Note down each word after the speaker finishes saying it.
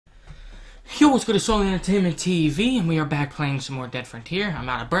Yo, what's good? It's Solely-Entertainment-Teevee, and we are back playing some more Dead Frontier. I'm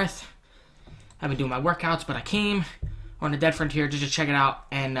out of breath. I've been doing my workouts, but I came on the Dead Frontier just to check it out,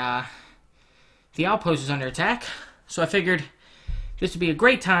 and the outpost is under attack. So I figured this would be a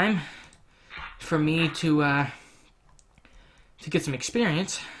great time for me to get some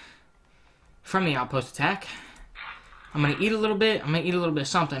experience from the outpost attack. I'm gonna eat a little bit. I'm gonna eat a little bit of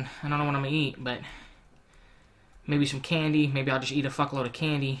something. I don't know what I'm gonna eat, but maybe some candy. Maybe I'll just eat a fuckload of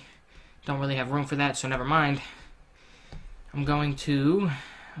candy. Don't really have room for that, so never mind. I'm going to...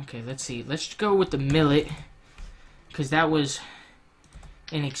 Okay, let's see. Let's go with the millet, because that was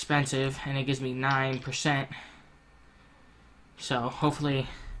inexpensive, and it gives me 9%. So, hopefully,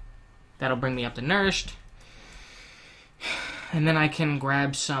 that'll bring me up to nourished. And then I can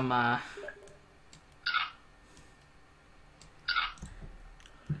grab some...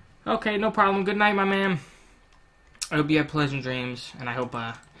 Okay, no problem. Good night, my man. I hope you have pleasant dreams, and I hope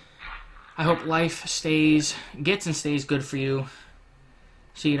life gets and stays good for you.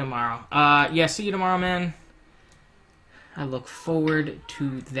 See you tomorrow. Yeah, see you tomorrow, man. I look forward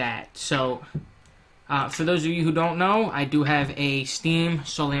to that. So, for those of you who don't know, I do have a Steam,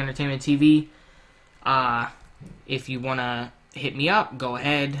 Solely-Entertainment-Teevee. If you want to hit me up, go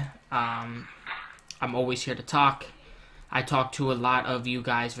ahead. I'm always here to talk. I talk to a lot of you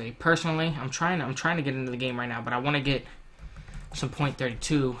guys very personally. I'm trying to get into the game right now, but I want to get some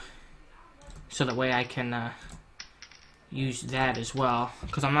 .32. So that way I can use that as well.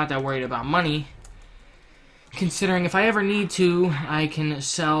 Because I'm not that worried about money. Considering if I ever need to, I can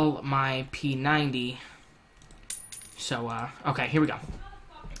sell my P90. So, okay, here we go.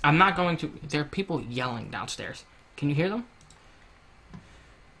 I'm not going to... There are people yelling downstairs. Can you hear them?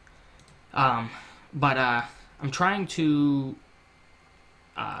 But I'm trying to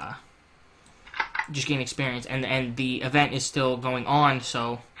just gain experience. And the event is still going on,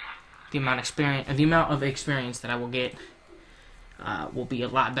 so... The amount of experience that I will get will be a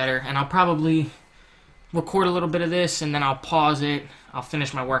lot better, and I'll probably record a little bit of this, and then I'll pause it. I'll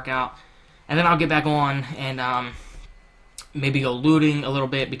finish my workout, and then I'll get back on and maybe go looting a little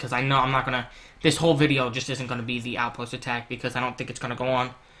bit, because I know I'm not gonna. This whole video just isn't gonna be the outpost attack, because I don't think it's gonna go on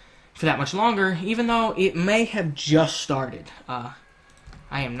for that much longer, even though it may have just started. I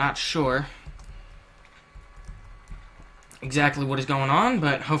am not sure exactly what is going on,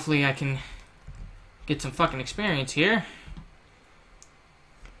 but hopefully I can get some fucking experience here.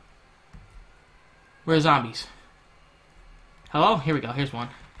 Where are zombies? Hello? Here we go. Here's one.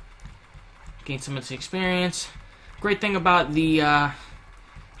 Gain some of this experience. Great thing about the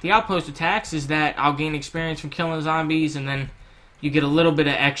outpost attacks is that I'll gain experience from killing zombies, and then you get a little bit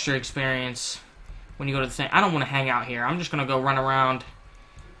of extra experience when you go to the thing. I don't want to hang out here. I'm just going to go run around,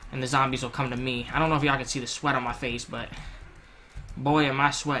 and the zombies will come to me. I don't know if y'all can see the sweat on my face, but boy, am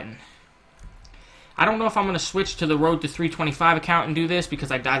I sweating. I don't know if I'm going to switch to the Road to 325 account and do this, because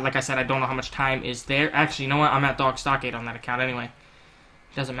like I said, I don't know how much time is there. Actually, you know what? I'm at Dog Stockade on that account anyway.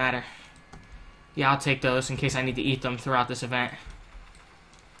 Doesn't matter. Yeah, I'll take those in case I need to eat them throughout this event.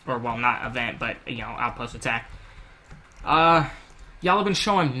 Or, well, not event, but, you know, outpost attack. Y'all have been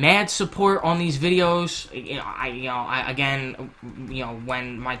showing mad support on these videos. Again,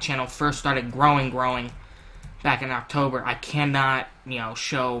 when my channel first started growing back in October, I cannot,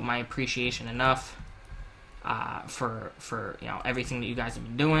 show my appreciation enough for everything that you guys have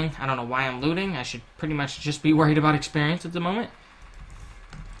been doing. I don't know why I'm looting. I should pretty much just be worried about experience at the moment.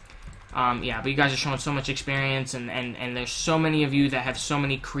 Yeah, but you guys are showing so much experience, and there's so many of you that have so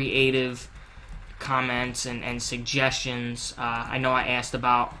many creative comments and suggestions. I know I asked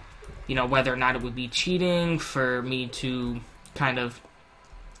about, whether or not it would be cheating for me to kind of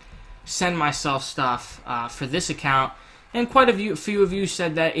send myself stuff for this account, and quite a few of you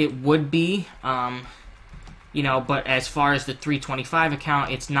said that it would be, but as far as the 325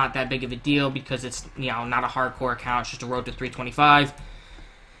 account, it's not that big of a deal, because it's, not a hardcore account, it's just a Road to 325,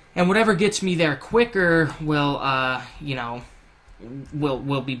 and whatever gets me there quicker will,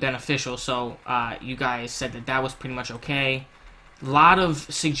 will be beneficial. So you guys said that was pretty much okay. A lot of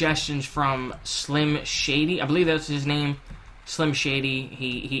suggestions from Slim Shady. I believe that's his name, Slim Shady.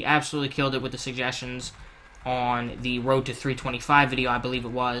 He absolutely killed it with the suggestions on the Road to 325 video, I believe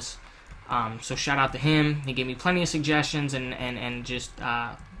it was. So shout out to him. He gave me plenty of suggestions and just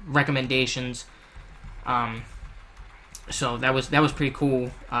recommendations. So that was pretty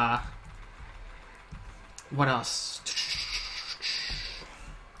cool. What else?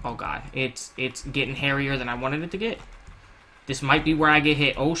 Oh god, it's getting hairier than I wanted it to get. This might be where I get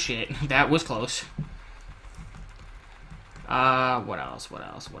hit. Oh shit, that was close. What else?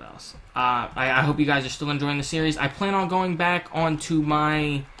 I hope you guys are still enjoying the series. I plan on going back onto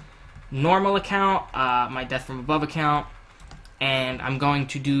my normal account, my Death from Above account, and I'm going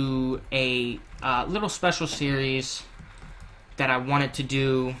to do a little special series that I wanted to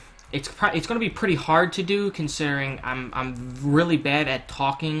do. It's going to be pretty hard to do considering I'm really bad at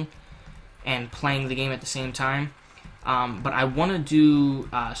talking and playing the game at the same time. But I want to do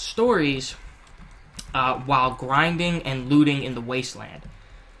stories while grinding and looting in the wasteland.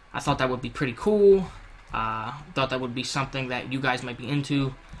 I thought that would be pretty cool. Thought that would be something that you guys might be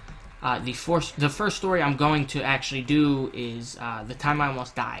into. The first story I'm going to actually do is the time I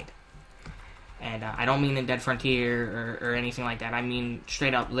almost died. And I don't mean in Dead Frontier or anything like that. I mean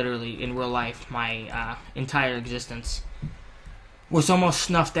straight up, literally, in real life, my entire existence was almost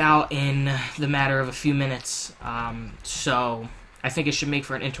snuffed out in the matter of a few minutes. So I think it should make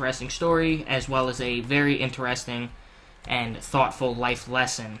for an interesting story, as well as a very interesting and thoughtful life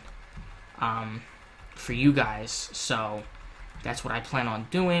lesson for you guys. So that's what I plan on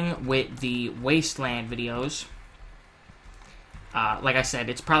doing with the Wasteland videos. Like I said,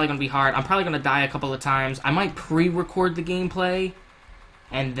 it's probably going to be hard. I'm probably going to die a couple of times. I might pre-record the gameplay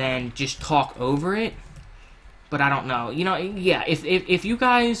and then just talk over it. But I don't know. You know, yeah, if you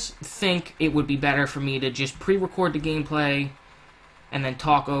guys think it would be better for me to just pre-record the gameplay and then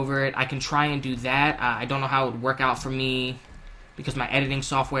talk over it, I can try and do that. I don't know how it would work out for me because my editing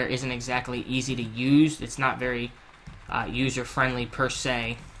software isn't exactly easy to use. It's not very user-friendly per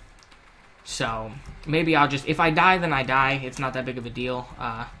se. So maybe I'll just, if I die, then I die. It's not that big of a deal.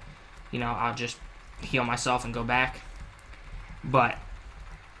 You know, I'll just heal myself and go back. But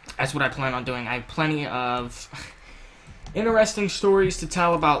that's what I plan on doing. I have plenty of interesting stories to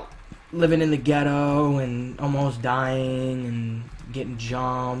tell about living in the ghetto and almost dying and getting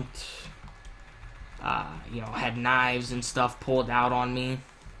jumped. You know, had knives and stuff pulled out on me.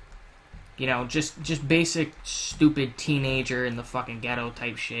 You know, just basic stupid teenager in the fucking ghetto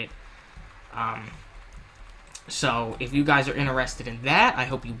type shit. So if you guys are interested in that, I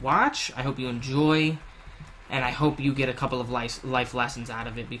hope you watch. I hope you enjoy. And I hope you get a couple of life lessons out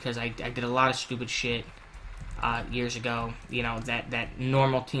of it, because I did a lot of stupid shit years ago, you know, that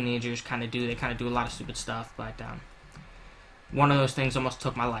normal teenagers kind of do. They kind of do a lot of stupid stuff, but one of those things almost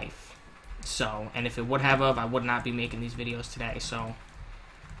took my life. So, and if it would have, I would not be making these videos today. So,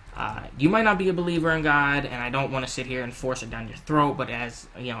 you might not be a believer in God, and I don't want to sit here and force it down your throat, but as,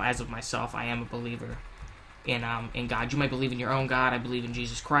 you know, as of myself, I am a believer in God. You might believe in your own God. I believe in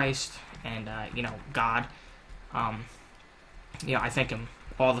Jesus Christ and, you know, God. You know, I thank him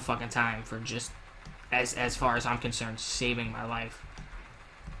all the fucking time for just, as far as I'm concerned, saving my life.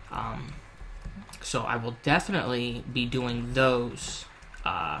 So I will definitely be doing those.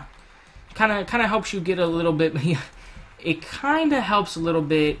 Kind of helps you get a little bit. It kind of helps a little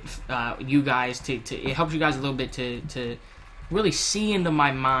bit you guys it helps you guys a little bit to really see into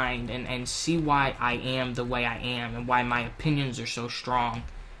my mind and see why I am the way I am and why my opinions are so strong.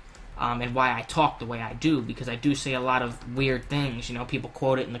 And why I talk the way I do, because I do say a lot of weird things. You know, people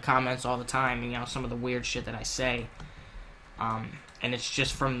quote it in the comments all the time, you know, some of the weird shit that I say. And it's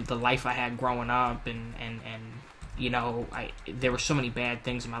just from the life I had growing up, and you know, there were so many bad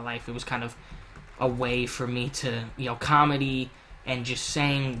things in my life. It was kind of a way for me to, you know, comedy and just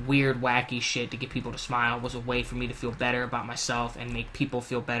saying weird, wacky shit to get people to smile was a way for me to feel better about myself and make people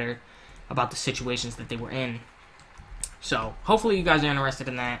feel better about the situations that they were in. So, hopefully you guys are interested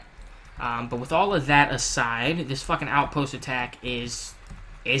in that. But with all of that aside, this fucking outpost attack is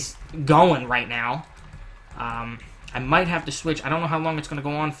going right now. I might have to switch. I don't know how long it's going to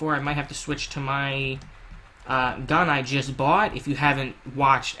go on for. I might have to switch to my gun I just bought. If you haven't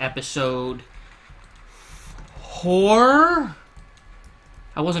watched episode 4,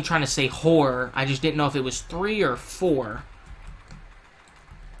 I wasn't trying to say whore. I just didn't know if it was 3 or 4.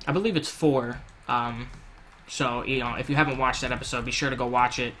 I believe it's 4. So, you know, if you haven't watched that episode, be sure to go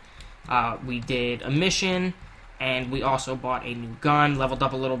watch it. We did a mission, and we also bought a new gun, leveled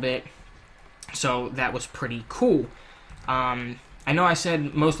up a little bit, so that was pretty cool. I know I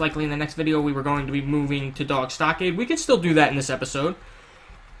said most likely in the next video we were going to be moving to Dog Stockade. We could still do that in this episode,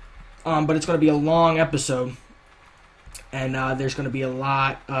 but it's going to be a long episode, and there's going to be a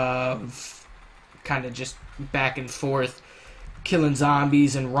lot of kind of just back and forth, killing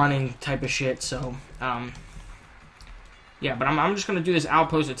zombies and running type of shit, so, yeah, but I'm just going to do this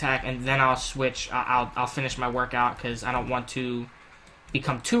outpost attack, and then I'll switch. I'll finish my workout, because I don't want to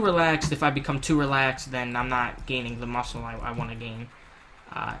become too relaxed. If I become too relaxed, then I'm not gaining the muscle I want to gain.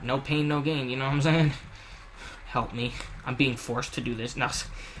 No pain, no gain, you know what I'm saying? Help me. I'm being forced to do this. No,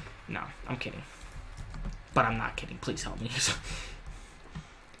 I'm kidding. But I'm not kidding. Please help me.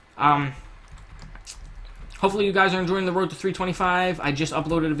 hopefully you guys are enjoying the road to 325. I just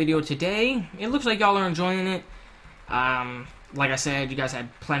uploaded a video today. It looks like y'all are enjoying it. Like I said, you guys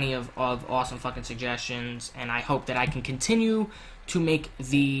had plenty of awesome fucking suggestions, and I hope that I can continue to make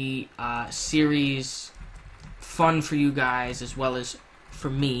the series fun for you guys as well as for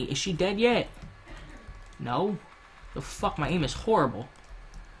me. Is she dead yet? No? The fuck, my aim is horrible.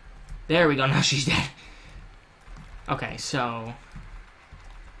 There we go, now she's dead. Okay, so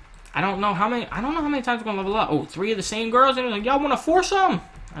I don't know how many times we're gonna level up. Oh, 3 of the same girls, and like, y'all wanna force them?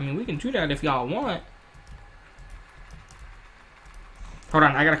 I mean, we can do that if y'all want. Hold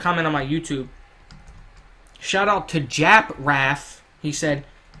on, I got a comment on my YouTube. Shout out to Jap Rath. He said,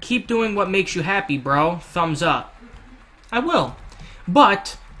 keep doing what makes you happy, bro. Thumbs up. I will.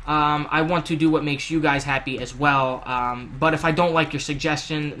 But I want to do what makes you guys happy as well. But if I don't like your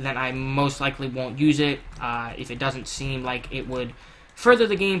suggestion, then I most likely won't use it. If it doesn't seem like it would further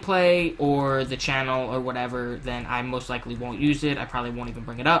the gameplay or the channel or whatever, then I most likely won't use it. I probably won't even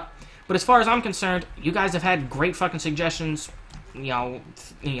bring it up. But as far as I'm concerned, you guys have had great fucking suggestions, you know,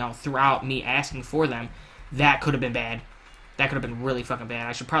 throughout me asking for them. That could have been bad. That could have been really fucking bad.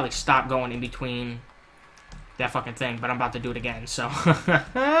 I should probably stop going in between that fucking thing, but I'm about to do it again, so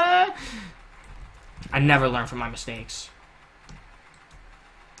I never learn from my mistakes.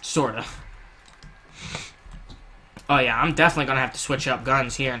 Sorta. Oh yeah, I'm definitely gonna have to switch up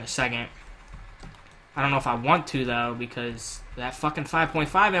guns here in a second. I don't know if I want to though, because that fucking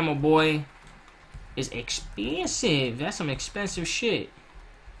 5.5 ammo, boy, is expensive. That's some expensive shit.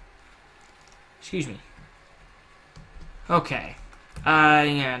 Excuse me. Okay.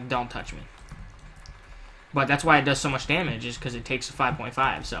 Yeah, don't touch me. But that's why it does so much damage, is because it takes a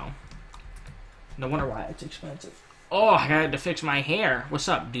 5.5, so no wonder why it's expensive. Oh, I had to fix my hair. What's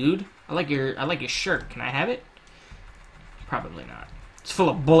up, dude? I like your shirt. Can I have it? Probably not. It's full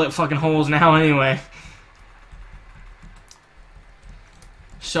of bullet fucking holes now anyway.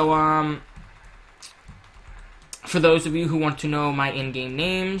 So, for those of you who want to know my in-game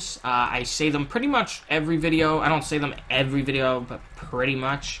names, I say them pretty much every video. I don't say them every video, but pretty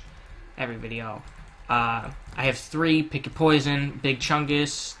much every video. I have 3, Pick Your Poison, Big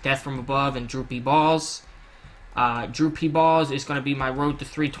Chungus, Death From Above, and Droopy Balls. Droopy Balls is going to be my road to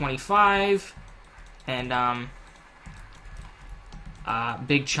 325, and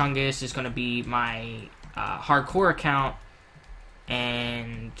Big Chungus is going to be my hardcore account,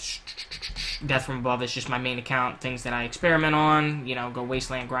 and Death From Above is just my main account, things that I experiment on, you know, go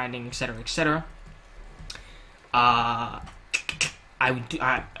wasteland grinding, etc., etc.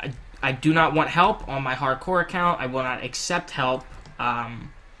 I do not want help on my hardcore account. I will not accept help.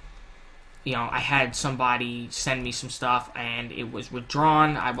 You know, I had somebody send me some stuff and it was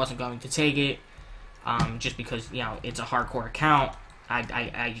withdrawn. I wasn't going to take it, just because, you know, it's a hardcore account.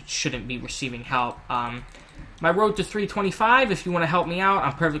 I shouldn't be receiving help. My road to 325, if you want to help me out,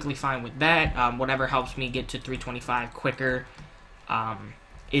 I'm perfectly fine with that. Whatever helps me get to 325 quicker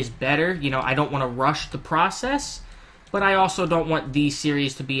is better. You know, I don't want to rush the process, but I also don't want these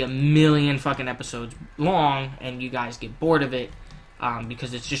series to be a million fucking episodes long and you guys get bored of it,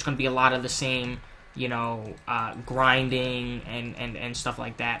 because it's just going to be a lot of the same, you know, grinding and stuff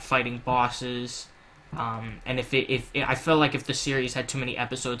like that, fighting bosses. And if I feel like if the series had too many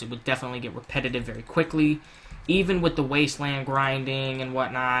episodes, it would definitely get repetitive very quickly. Even with the wasteland grinding and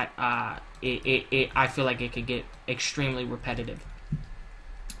whatnot, I feel like it could get extremely repetitive.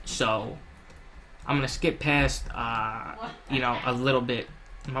 So I'm gonna skip past, you know, a little bit.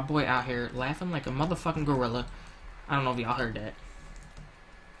 My boy out here laughing like a motherfucking gorilla. I don't know if y'all heard that.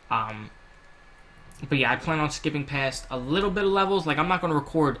 But yeah, I plan on skipping past a little bit of levels. Like, I'm not gonna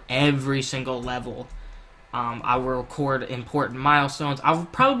record every single level. I will record important milestones. I'll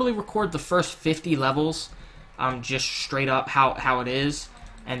probably record the first 50 levels, just straight up how it is,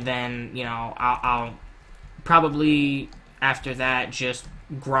 and then, you know, I'll probably after that just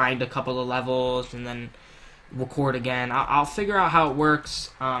grind a couple of levels and then record again. I'll figure out how it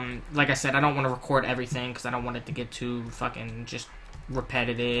works. Like I said, I don't want to record everything because I don't want it to get too fucking just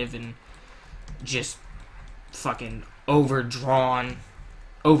repetitive and just fucking overdrawn,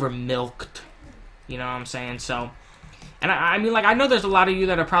 over-milked. You know what I'm saying? So, and I mean, like, I know there's a lot of you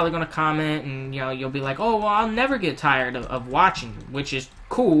that are probably going to comment and, you know, you'll be like, oh, well, I'll never get tired of watching you, which is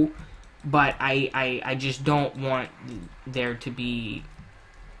cool, but I just don't want there to be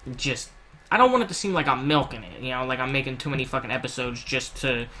just, I don't want it to seem like I'm milking it, you know, like I'm making too many fucking episodes just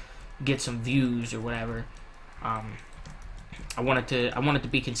to get some views or whatever. I want it to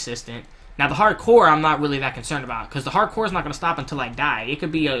be consistent. Now, the hardcore, I'm not really that concerned about, because the hardcore is not going to stop until I die. It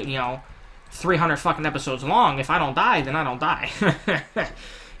could be, you know, 300 fucking episodes long. If I don't die, then I don't die.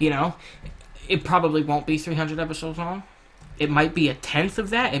 You know? it probably won't be 300 episodes long. It might be a tenth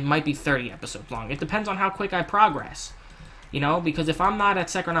of that. It might be 30 episodes long. It depends on how quick I progress. You know, because if I'm not at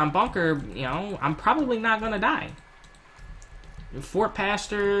Second Bunker, you know, I'm probably not going to die. Fort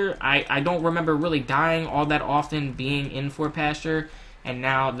Pastor, I don't remember really dying all that often being in Fort Pastor. And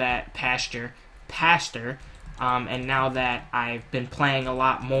now that and now that I've been playing a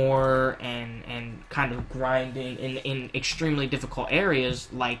lot more and kind of grinding in extremely difficult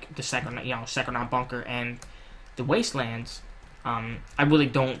areas like the Second Bunker and the Wastelands, I really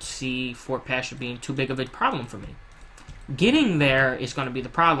don't see Fort Pastor being too big of a problem for me. Getting there is going to be the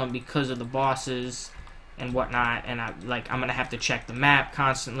problem because of the bosses and whatnot, and I'm going to have to check the map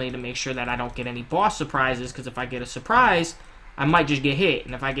constantly to make sure that I don't get any boss surprises, because if I get a surprise, I might just get hit,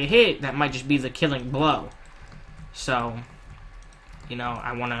 and if I get hit, that might just be the killing blow. So, you know,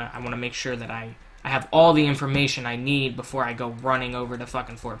 I wanna make sure that I have all the information I need before I go running over to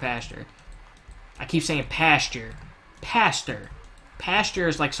fucking Fort Pasture. I keep saying pasture. Pasture. Pasture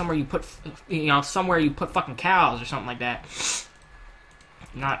is like somewhere you put fucking cows or something like that.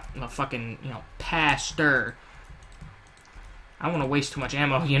 Not a fucking, pasture. I don't want to waste too much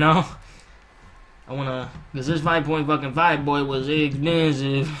ammo, you know? Because this 5.5 boy was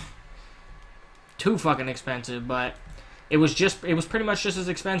expensive. Too fucking expensive, but it was pretty much just as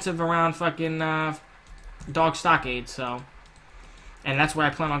expensive around fucking Dog Stockade, so. And that's where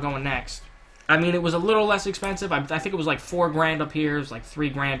I plan on going next. I mean, it was a little less expensive. I think it was like $4,000 up here. It was like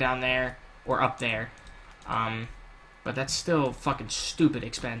 $3,000 down there, or up there. But that's still fucking stupid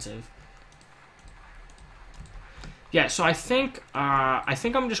expensive. Yeah, so I think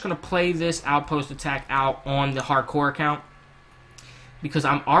I'm just gonna play this Outpost attack out on the hardcore account, because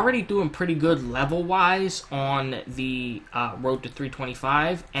I'm already doing pretty good level-wise on the road to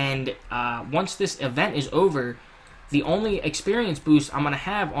 325, and once this event is over, the only experience boost I'm gonna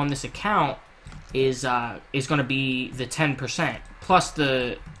have on this account is gonna be the 10%, plus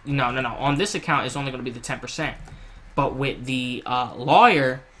the on this account it's only gonna be the 10%, but with the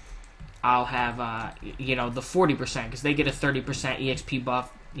lawyer, I'll have the 40%, because they get a 30% EXP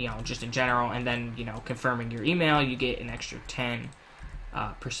buff, just in general, and then confirming your email, you get an extra 10%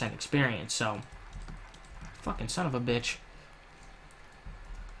 experience. So, fucking son of a bitch.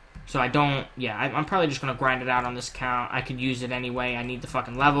 So I'm probably just gonna grind it out on this account. I could use it anyway. I need the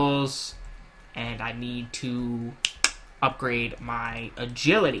fucking levels, and I need to upgrade my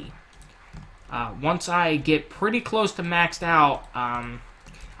agility. Once I get pretty close to maxed out,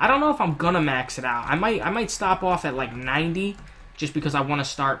 I don't know if I'm gonna max it out. I might stop off at like 90, just because I want to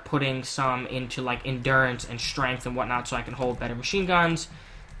start putting some into like endurance and strength and whatnot, so I can hold better machine guns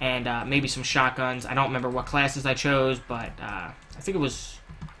and maybe some shotguns. I don't remember what classes I chose, but I think it was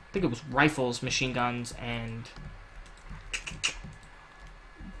rifles, machine guns, and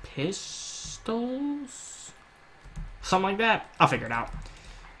pistols, something like that. I'll figure it out.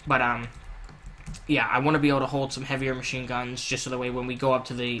 But yeah, I want to be able to hold some heavier machine guns, just so that way when we go up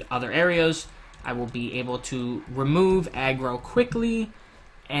to the other areas, I will be able to remove aggro quickly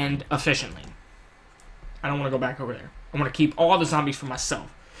and efficiently. I don't want to go back over there. I want to keep all the zombies for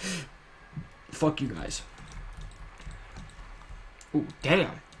myself. Fuck you guys. Ooh,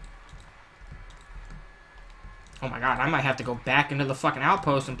 damn. Oh my god, I might have to go back into the fucking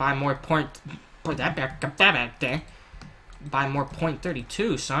outpost and buy more Put that back there. Buy more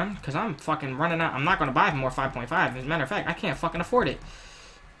 .32, son, because I'm fucking running out. I'm not going to buy more 5.5. As a matter of fact, I can't fucking afford it.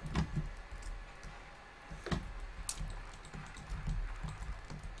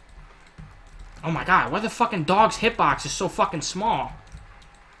 Oh my god, why the fucking dog's hitbox is so fucking small?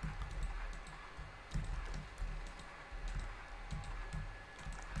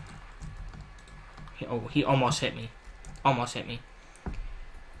 He almost hit me. Almost hit me.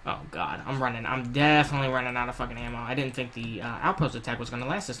 Oh god, I'm definitely running out of fucking ammo. I didn't think the outpost attack was gonna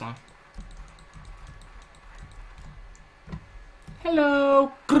last this long.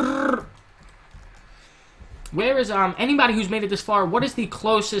 Hello. Grrr. Where is anybody who's made it this far? What is the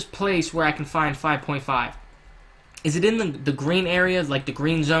closest place where I can find 5.5? Is it in the green areas, like the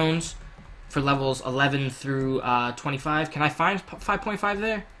green zones, for levels 11 through 25? Can I find 5.5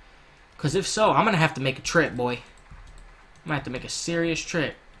 there? Because if so, I'm gonna have to make a trip, boy. I'm gonna have to make a serious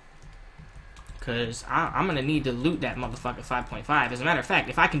trip. Because I'm going to need to loot that motherfucker 5.5. As a matter of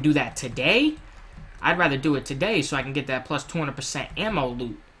fact, if I can do that today, I'd rather do it today so I can get that plus 200% ammo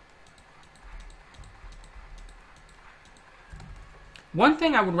loot. One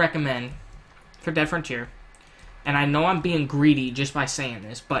thing I would recommend for Dead Frontier, and I know I'm being greedy just by saying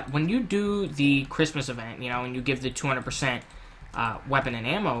this, but when you do the Christmas event, and you give the 200% weapon and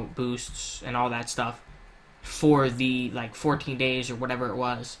ammo boosts and all that stuff for the, 14 days or whatever it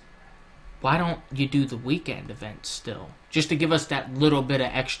was, why don't you do the weekend events still? Just to give us that little bit of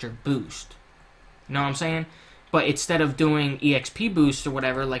extra boost. You know what I'm saying? But instead of doing EXP boost or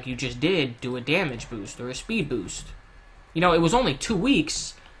whatever, like you just did, do a damage boost or a speed boost. You know, it was only 2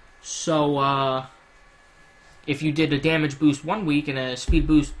 weeks, so, if you did a damage boost 1 week and a speed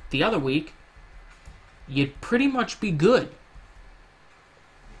boost the other week, you'd pretty much be good.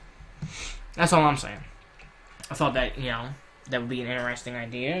 That's all I'm saying. I thought that, you know, that would be an interesting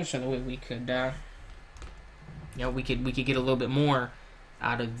idea, so that we could, you know, we could get a little bit more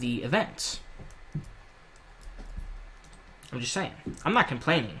out of the events. I'm just saying. I'm not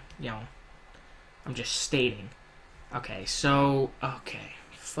complaining, you know. I'm just stating. Okay, so, okay.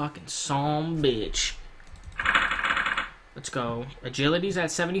 Fucking Psalm bitch. Let's go. Agility's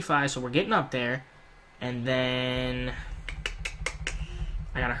at 75, so we're getting up there. And then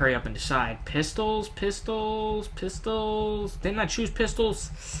I gotta hurry up and decide. Pistols. Didn't I choose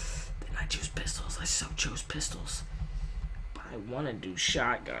pistols? I so chose pistols. But I want to do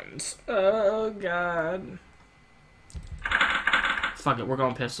shotguns. Oh, God. Fuck it, we're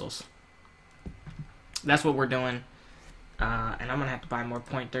going pistols. That's what we're doing. And I'm gonna have to buy more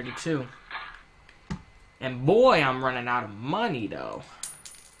 .32. And boy, I'm running out of money, though.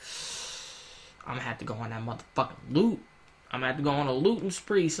 I'm gonna have to go on that motherfucking loot. I'm gonna have to go on a looting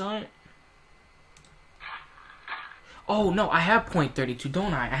spree, son. Oh, no, I have .32,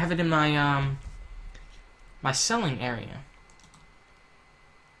 don't I? I have it in my, my selling area.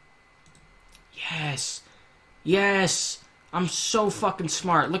 Yes. Yes. I'm so fucking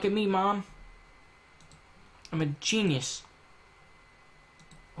smart. Look at me, Mom. I'm a genius.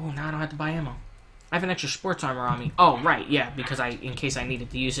 Oh, now I don't have to buy ammo. I have an extra sports armor on me. Oh, right, yeah, because in case I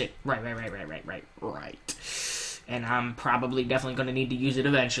needed to use it. Right. And I'm probably definitely going to need to use it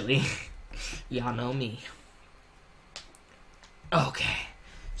eventually. Y'all know me. Okay.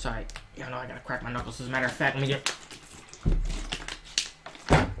 Sorry. Y'all know I gotta crack my knuckles. As a matter of fact, let me get...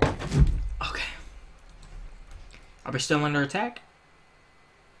 Okay. Are we still under attack?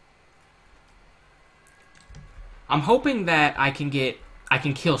 I'm hoping that I can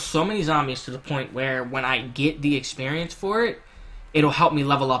kill so many zombies to the point where when I get the experience for it, it'll help me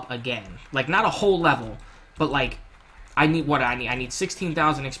level up again. Like, not a whole level, but like, I need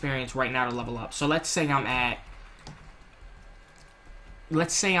 16,000 experience right now to level up. So let's say I'm at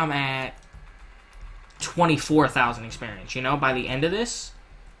 24,000 experience, you know, by the end of this.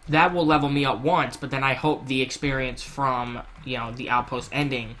 That will level me up once, but then I hope the experience from, you know, the outpost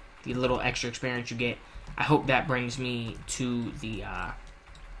ending, the little extra experience you get, I hope that brings me to the,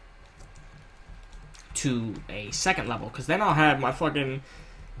 to a second level, because then I'll have my fucking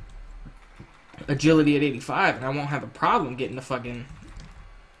agility at 85, and I won't have a problem getting the fucking...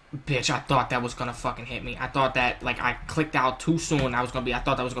 Bitch, I thought that was gonna fucking hit me. I thought that, like, I clicked out too soon. I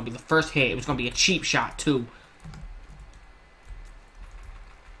thought that was gonna be the first hit. It was gonna be a cheap shot, too.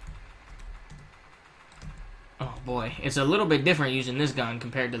 Oh, boy. It's a little bit different using this gun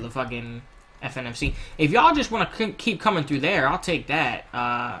compared to the fucking FNFC. If y'all just want to keep coming through there, I'll take that.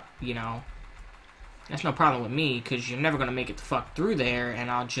 You know, that's no problem with me, because you're never gonna make it the fuck through there, and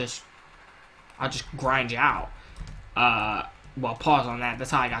I'll just grind you out. Well, pause on that. That's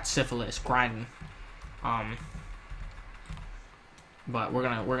how I got syphilis, grinding. But we're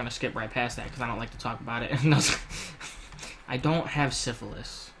gonna skip right past that because I don't like to talk about it. I don't have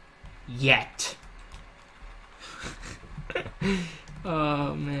syphilis yet.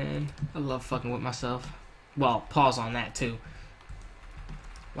 Oh man, I love fucking with myself. Well, pause on that too.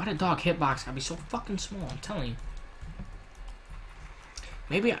 Why the dog hitbox gotta be so fucking small? I'm telling you.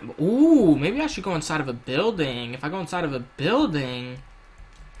 Maybe I should go inside of a building. If I go inside of a building,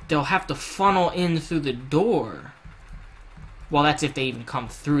 they'll have to funnel in through the door. Well, that's if they even come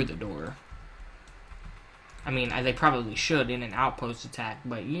through the door. I mean, they probably should in an outpost attack,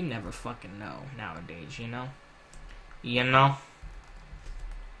 but you never fucking know nowadays, you know? You know?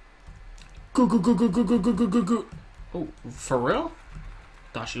 Go. Oh, for real?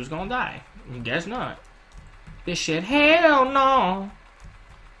 Thought she was gonna die. Guess not. This shit, hell no!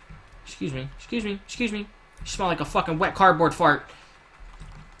 Excuse me. You smell like a fucking wet cardboard fart.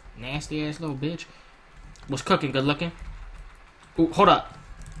 Nasty ass little bitch. What's cooking? Good looking? Ooh, hold up.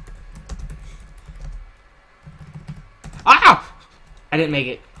 Ow! I didn't make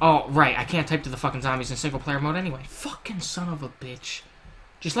it. Oh, right. I can't type to the fucking zombies in single player mode anyway. Fucking son of a bitch.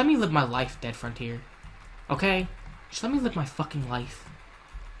 Just let me live my life, Dead Frontier. Okay? Just let me live my fucking life.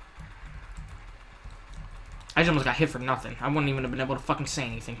 I just almost got hit for nothing. I wouldn't even have been able to fucking say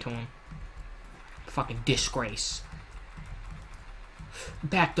anything to him. Fucking disgrace.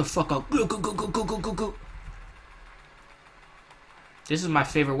 Back the fuck up. Go. This is my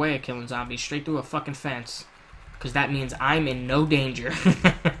favorite way of killing zombies. Straight through a fucking fence. Because that means I'm in no danger.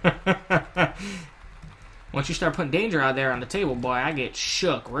 Once you start putting danger out there on the table, boy, I get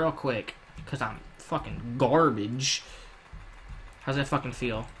shook real quick. Because I'm fucking garbage. How's that fucking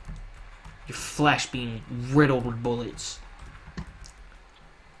feel? Your flesh being riddled with bullets.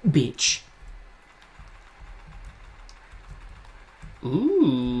 Bitch.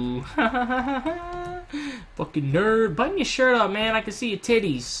 Ooh. Fucking nerd. Button your shirt up, man. I can see your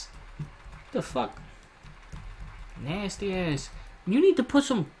titties. What the fuck? Nasty ass. You need to put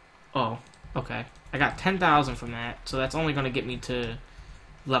some... Oh, okay. I got 10,000 from that, so that's only going to get me to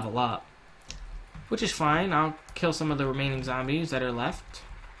level up. Which is fine. I'll kill some of the remaining zombies that are left.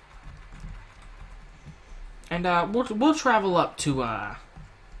 And we'll travel up to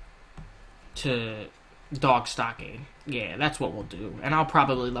Dog Stockade. Yeah, that's what we'll do. And I'll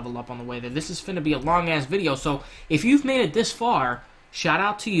probably level up on the way there. This is finna be a long-ass video, so if you've made it this far, shout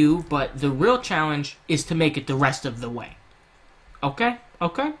out to you, but the real challenge is to make it the rest of the way. Okay?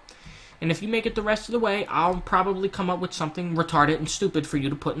 Okay? And if you make it the rest of the way, I'll probably come up with something retarded and stupid for you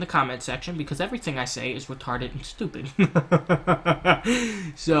to put in the comment section, because everything I say is retarded and stupid.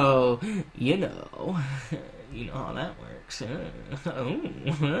 So, you know how that works. Oh,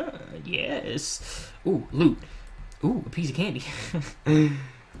 yes. Ooh, loot. Ooh, a piece of candy.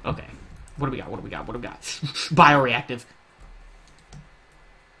 Okay. What do we got? What do we got? What do we got? Bioreactive.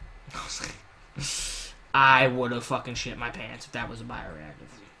 I would have fucking shit my pants if that was a bioreactive.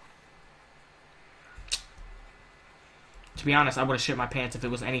 To be honest, I would have shit my pants if it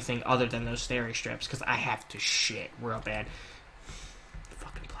was anything other than those steri strips, because I have to shit real bad.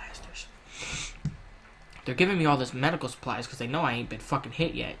 Fucking plasters. They're giving me all this medical supplies because they know I ain't been fucking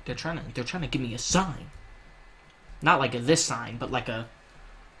hit yet. They're trying to give me a sign. Not like a this sign, but like a...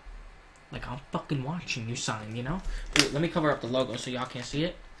 Like I'm fucking watching you sign, you know? Wait, let me cover up the logo so y'all can't see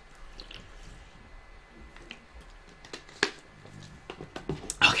it.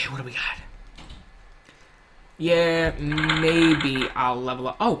 Okay, what do we got? Yeah, maybe I'll level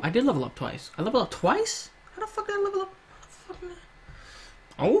up. Oh, I did level up twice. I leveled up twice? How the fuck did I level up?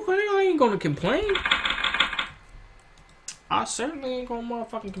 Oh, I ain't gonna complain. I certainly ain't gonna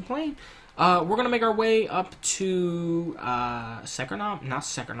motherfucking complain. We're gonna make our way up to Sekirnot, not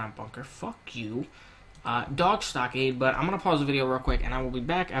Sekirnot Bunker. Fuck you. Dog Stockade, but I'm gonna pause the video real quick, and I will be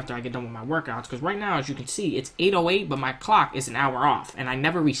back after I get done with my workouts. Because right now, as you can see, it's 8:08, but my clock is an hour off, and I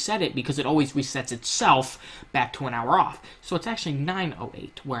never reset it because it always resets itself back to an hour off. So it's actually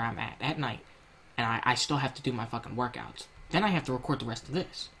 9:08 where I'm at night, and I still have to do my fucking workouts. Then I have to record the rest of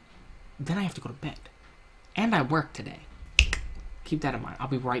this. Then I have to go to bed, and I work today. Keep that in mind. I'll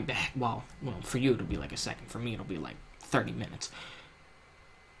be right back. Well, for you it'll be like a second. For me it'll be like 30 minutes.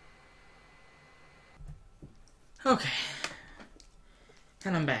 Okay.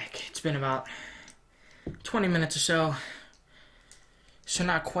 And I'm back. It's been about 20 minutes or so. So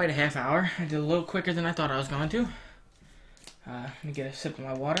not quite a half hour. I did a little quicker than I thought I was going to. Let me get a sip of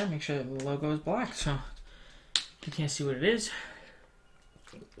my water. Make sure that the logo is black so you can't see what it is.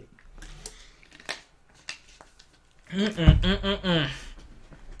 I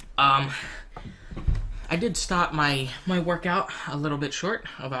did stop my workout a little bit short,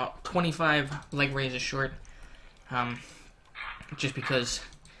 about 25 leg raises short, just because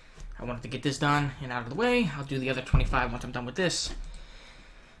I wanted to get this done and out of the way. I'll do the other 25 once I'm done with this,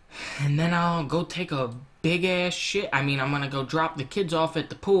 and then I'll go take a big ass shit. I mean, I'm gonna go drop the kids off at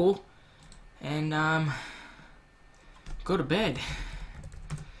the pool, and go to bed.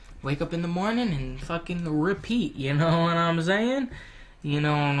 Wake up in the morning and fucking repeat, you know what I'm saying? You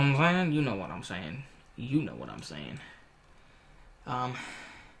know what I'm saying? You know what I'm saying. You know what I'm saying. I'm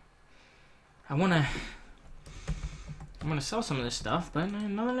gonna sell some of this stuff, but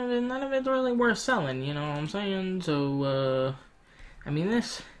none of it's really worth selling, you know what I'm saying? So, I mean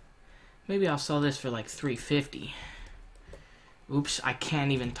this, maybe I'll sell this for like $350. Oops, I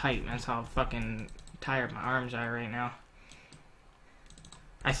can't even type. That's how fucking tired my arms are right now.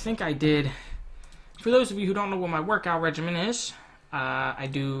 I think I did, for those of you who don't know what my workout regimen is,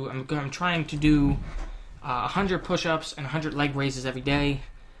 I'm trying to do 100 push-ups and 100 leg raises every day.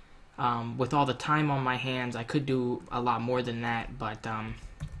 With all the time on my hands, I could do a lot more than that, but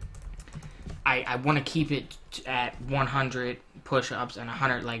I want to keep it at 100 push-ups and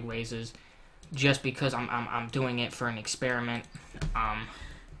 100 leg raises, just because I'm doing it for an experiment. I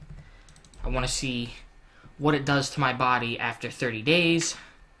want to see what it does to my body after 30 days.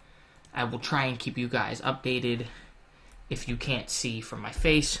 I will try and keep you guys updated if you can't see from my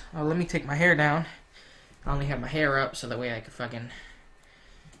face. Oh, let me take my hair down. I only have my hair up so that way I can fucking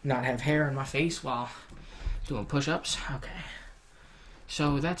not have hair in my face while doing push-ups. Okay.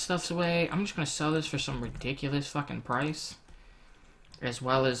 So that stuff's away. I'm just gonna sell this for some ridiculous fucking price, as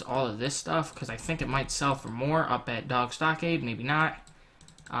well as all of this stuff, because I think it might sell for more up at Dog Stockade, maybe not.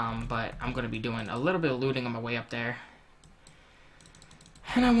 But I'm gonna be doing a little bit of looting on my way up there.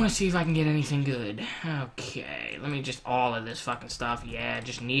 And I want to see if I can get anything good. Okay, let me just, all of this fucking stuff, yeah,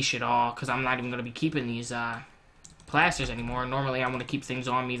 just niche it all, because I'm not even going to be keeping these plasters anymore. Normally I want to keep things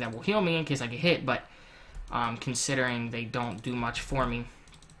on me that will heal me in case I get hit, but considering they don't do much for me,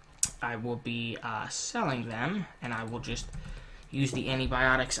 I will be selling them, and I will just use the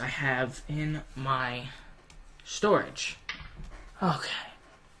antibiotics I have in my storage. Okay.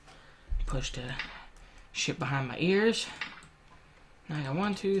 Push the shit behind my ears. Now I got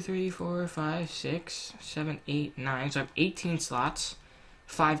 1, 2, 3, 4, 5, 6, 7, 8, 9. So I have 18 slots.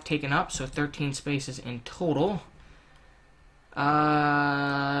 5 taken up, so 13 spaces in total.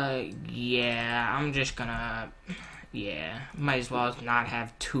 Yeah, I'm just gonna... Yeah, might as well not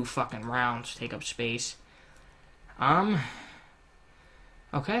have 2 fucking rounds take up space. Okay,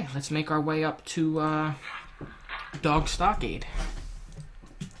 let's make our way up to, Dog Stockade.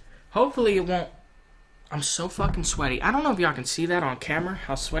 Hopefully it won't... I'm so fucking sweaty. I don't know if y'all can see that on camera,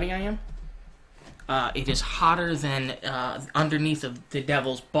 how sweaty I am. It is hotter than underneath of the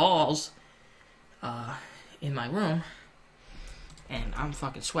devil's balls in my room. And I'm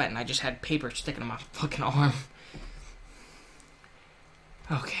fucking sweating. I just had paper sticking to my fucking arm.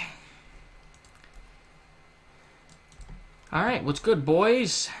 Okay. Alright, what's good,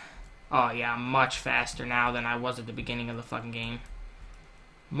 boys? Oh, yeah, I'm much faster now than I was at the beginning of the fucking game.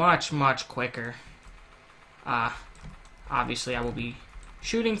 Much, much quicker. Obviously I will be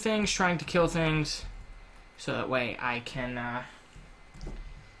shooting things, trying to kill things, so that way I can,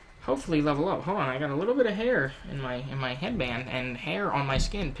 hopefully level up. Hold on, I got a little bit of hair in my headband, and hair on my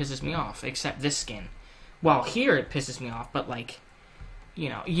skin pisses me off, except this skin. Well, here it pisses me off, but, like, you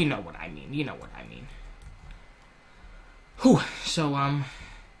know what I mean. You know what I mean. Whew. So,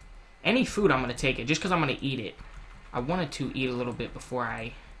 any food, I'm gonna take it, just because I'm gonna eat it. I wanted to eat a little bit before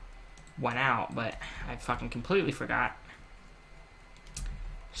I went out, but I fucking completely forgot.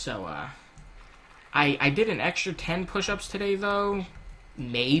 So, I did an extra 10 push-ups today, though.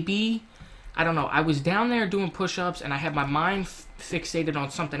 Maybe. I don't know. I was down there doing push-ups, and I had my mind fixated on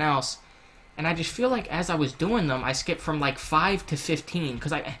something else. And I just feel like as I was doing them, I skipped from, like, 5 to 15.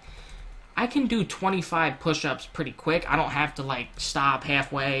 Because I can do 25 push-ups pretty quick. I don't have to, like, stop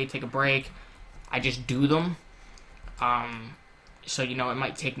halfway, take a break. I just do them. So, you know, it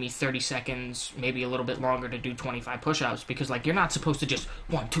might take me 30 seconds, maybe a little bit longer to do 25 push-ups, because, like, you're not supposed to just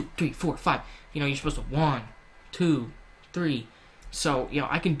 1, 2, 3, 4, 5. You know, you're supposed to 1, 2, 3. So, you know,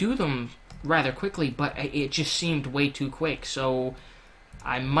 I can do them rather quickly, but it just seemed way too quick. So,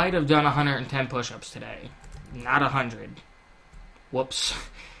 I might have done 110 push-ups today. Not 100. Whoops.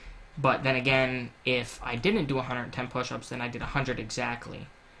 But then again, if I didn't do 110 push-ups, then I did 100 exactly.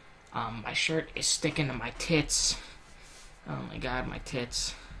 My shirt is sticking to my tits. Oh my god, my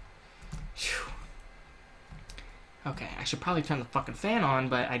tits. Whew. Okay, I should probably turn the fucking fan on,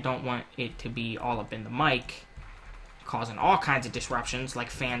 but I don't want it to be all up in the mic, causing all kinds of disruptions like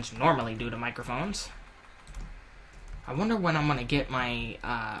fans normally do to microphones. I wonder when I'm gonna get my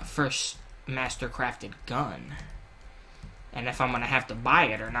first master-crafted gun. And if I'm gonna have to buy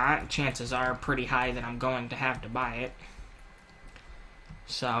it or not. Chances are pretty high that I'm going to have to buy it.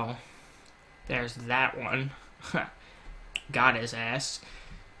 So, there's that one. Got his ass.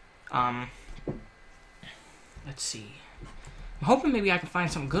 Let's see. I'm hoping maybe I can find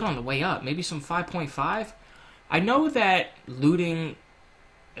something good on the way up. Maybe some 5.5. I know that looting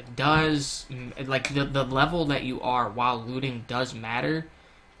does, like, the level that you are while looting does matter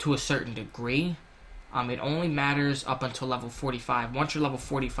to a certain degree. It only matters up until level 45. Once you're level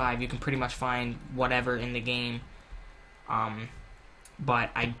 45, you can pretty much find whatever in the game.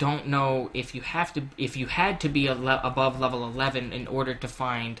 But I don't know if you had to be above level 11 in order to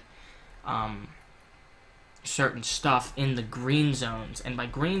find certain stuff in the green zones. And by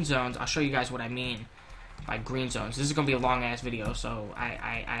green zones, I'll show you guys what I mean by green zones. This is gonna be a long ass video, so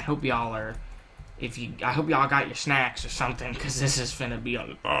I hope y'all are. I hope y'all got your snacks or something, because this is finna be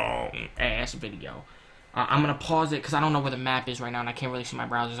a long ass video. I'm gonna pause it because I don't know where the map is right now, and I can't really see my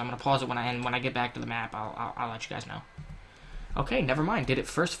browsers. I'm gonna pause it when I get back to the map. I'll let you guys know. Okay, never mind. Did it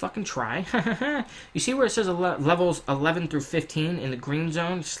first fucking try? You see where it says levels 11 through 15 in the green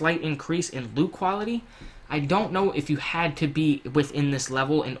zone, slight increase in loot quality? I don't know if you had to be within this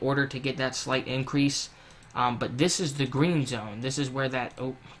level in order to get that slight increase, but this is the green zone. This is where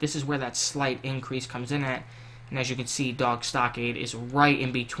that slight increase comes in at, and as you can see, Dog Stockade is right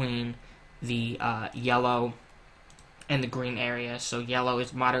in between the yellow and the green area. So yellow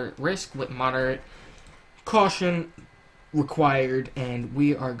is moderate risk with moderate caution required, and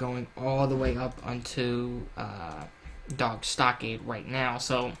we are going all the way up onto Dog Stockade right now.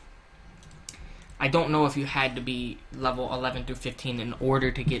 So I don't know if you had to be level 11 through 15 in order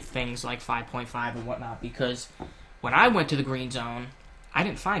to get things like 5.5 and whatnot, because when I went to the green zone, I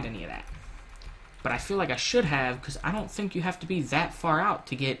didn't find any of that. But I feel like I should have, because I don't think you have to be that far out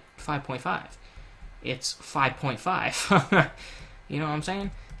to get 5.5. It's 5.5. You know what I'm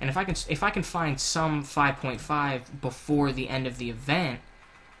saying? And if I can find some 5.5 before the end of the event,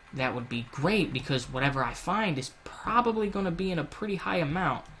 that would be great, because whatever I find is probably going to be in a pretty high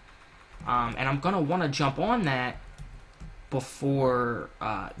amount. And I'm going to want to jump on that before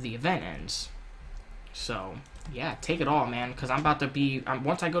the event ends. So, yeah, take it all, man, because I'm about to be...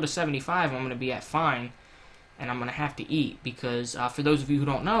 once I go to 75, I'm going to be at fine, and I'm going to have to eat, because for those of you who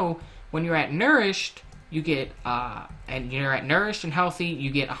don't know, when you're at nourished, you get... and you're at nourished and healthy, you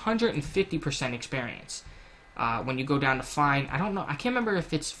get 150% experience. When you go down to fine, I don't know, I can't remember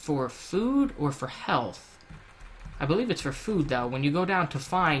if it's for food or for health. I believe it's for food, though. When you go down to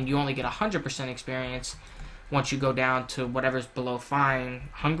fine, you only get 100% experience. Once you go down to whatever's below fine,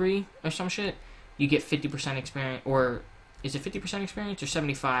 hungry or some shit, you get 50% experience, or is it 50% experience or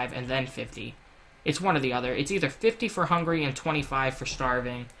 75 and then 50? It's one or the other. It's either 50 for hungry and 25 for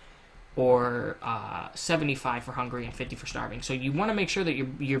starving, or 75 for hungry and 50 for starving. So you want to make sure that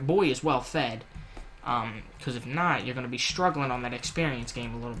your boy is well fed, because if not, you're going to be struggling on that experience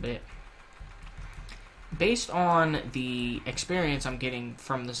game a little bit. Based on the experience I'm getting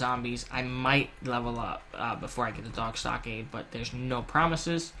from the zombies, I might level up before I get the Dog Stockade, but there's no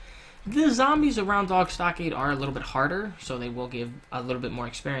promises. The zombies around Dog Stockade are a little bit harder, so they will give a little bit more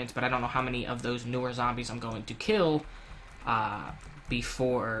experience, but I don't know how many of those newer zombies I'm going to kill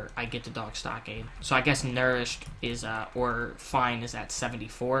before I get to Dog Stockade. So I guess Nourished is, or Fine is at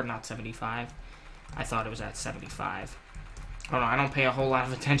 74, not 75. I thought it was at 75. I don't know, I don't pay a whole lot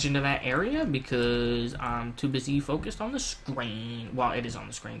of attention to that area because I'm too busy focused on the screen. Well, it is on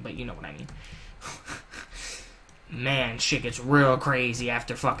the screen, but you know what I mean. Man, shit gets real crazy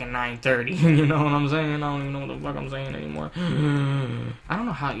after fucking 9:30. You know what I'm saying? I don't even know what the fuck I'm saying anymore. I don't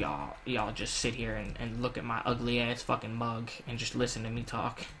know how y'all just sit here and look at my ugly ass fucking mug and just listen to me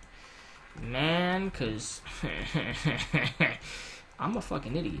talk. Man, cause I'm a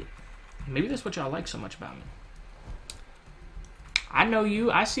fucking idiot. Maybe that's what y'all like so much about me. I know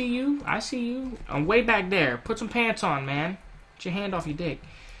you. I see you. I see you. I'm way back there. Put some pants on, man. Get your hand off your dick.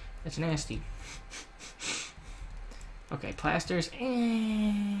 That's nasty. Okay, plasters.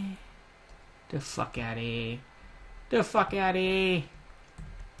 The fuck out of here. The fuck out of here.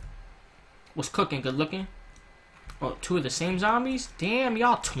 What's cooking? Good looking? Oh, two of the same zombies? Damn,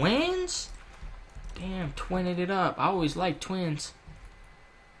 y'all twins? Damn, twinning it up. I always like twins.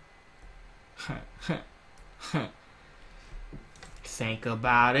 Think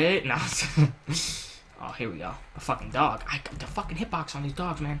about it. No. Oh, here we go. A fucking dog. I got the fucking hitbox on these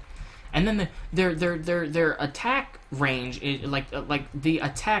dogs, man. And then their attack range is like the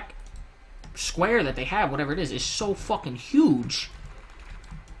attack square that they have, whatever it is so fucking huge.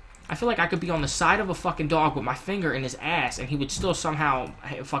 I feel like I could be on the side of a fucking dog with my finger in his ass, and he would still somehow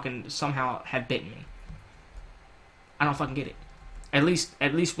have bitten me. I don't fucking get it. At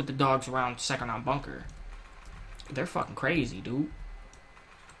least with the dogs around Second on Bunker, they're fucking crazy, dude.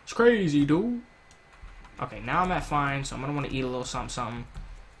 It's crazy, dude. Okay, now I'm at fine, so I'm gonna want to eat a little something.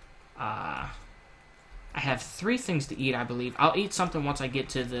 I have 3 things to eat, I believe. I'll eat something once I get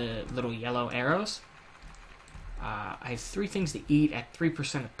to the little yellow arrows. I have 3 things to eat at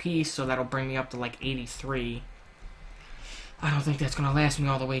 3% apiece, so that'll bring me up to like 83. I don't think that's gonna last me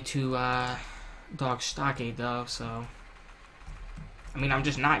all the way to Dog Stockade though, so I mean, I'm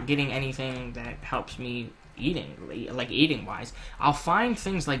just not getting anything that helps me eating wise. I'll find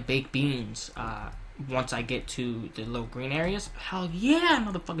things like baked beans once I get to the little green areas. Hell yeah,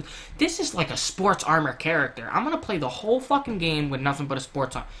 motherfucker. This is like a sports armor character. I'm gonna play the whole fucking game with nothing but a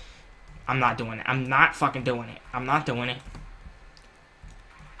sports armor. I'm not doing it. I'm not fucking doing it. I'm not doing it.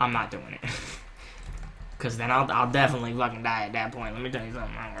 I'm not doing it. Because then I'll definitely fucking die at that point. Let me tell you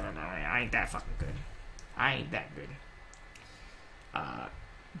something. I ain't that fucking good. I ain't that good.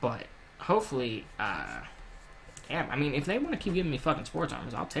 But hopefully, damn, I mean, if they want to keep giving me fucking sports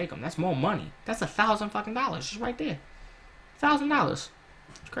armors, I'll take them. That's more money. That's $1,000 fucking dollars just right there. $1,000. It's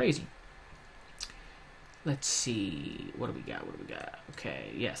crazy. Let's see. What do we got?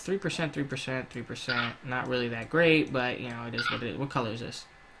 Okay, yeah, 3%, 3%. Not really that great, but, you know, it is what it is. What color is this?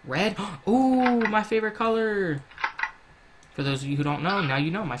 Red? Ooh, my favorite color. For those of you who don't know, now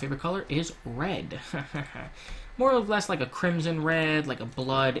you know. My favorite color is red. more or less like a crimson red, like a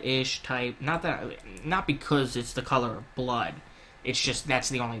blood-ish type. Not because it's the color of blood. It's just that's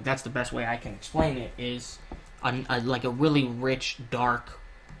the best way I can explain it, is like a really rich, dark,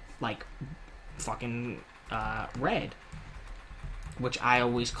 like fucking red, which I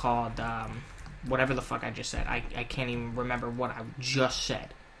always called whatever the fuck I just said. I can't even remember what I just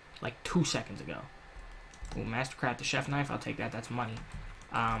said like 2 seconds ago. Ooh, Mastercraft the chef knife, I'll take that. That's money.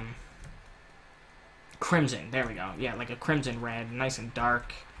 Crimson, there we go. Yeah, like a crimson red, nice and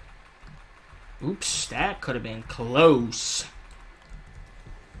dark. Oops, that could have been close.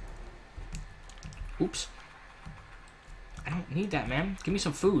 Oops. I don't need that, man. Give me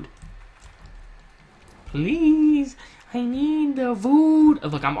some food. Please. I need the food. Oh,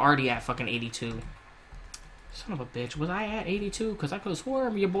 look, I'm already at fucking 82. Son of a bitch. Was I at 82? Because I could have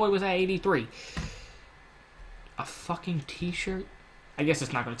sworn your boy was at 83. A fucking t-shirt? I guess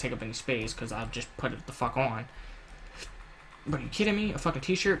it's not going to take up any space because I'll just put it the fuck on. But are you kidding me? A fucking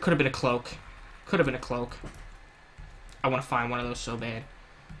t-shirt? Could have been a cloak. Could have been a cloak. I want to find one of those so bad.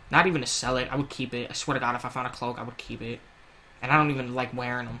 Not even to sell it. I would keep it. I swear to God, if I found a cloak, I would keep it. And I don't even like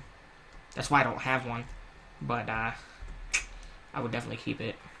wearing them. That's why I don't have one. But, I would definitely keep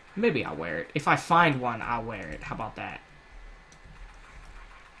it. Maybe I'll wear it. If I find one, I'll wear it. How about that?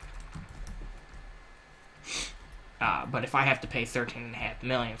 But if I have to pay $13.5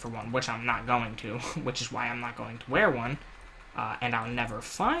 million for one, which I'm not going to, which is why I'm not going to wear one, and I'll never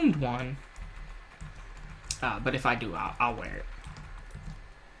find one, but if I do, I'll wear it.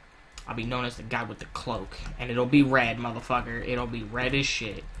 I'll be known as the guy with the cloak, and it'll be red, motherfucker. It'll be red as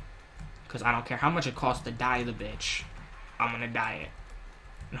shit, because I don't care how much it costs to dye the bitch. I'm gonna dye it.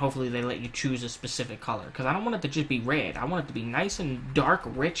 And hopefully they let you choose a specific color, because I don't want it to just be red. I want it to be nice and dark,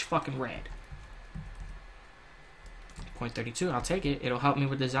 rich fucking red. .32, I'll take it. It'll help me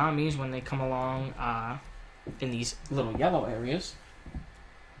with the zombies when they come along in these little yellow areas.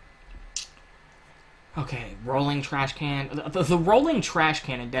 Okay, rolling trash can. The rolling trash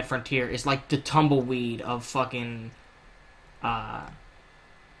can in Dead Frontier is like the tumbleweed of fucking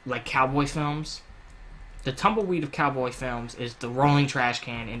like cowboy films. The tumbleweed of cowboy films is the rolling trash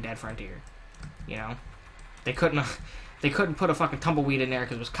can in Dead Frontier. You know, they couldn't put a fucking tumbleweed in there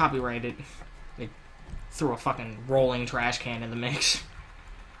because it was copyrighted. They threw a fucking rolling trash can in the mix.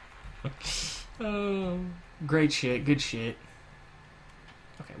 Oh, great shit, good shit.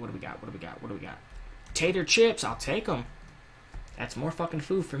 Okay, what do we got? What do we got? What do we got? Tater chips, I'll take them. That's more fucking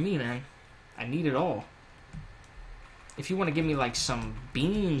food for me, man. I need it all. If you want to give me like some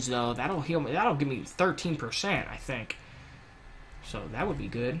beans, though, that'll heal me. That'll give me 13%, I think. So that would be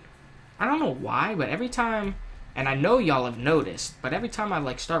good. I don't know why, but every time, and I know y'all have noticed, but every time I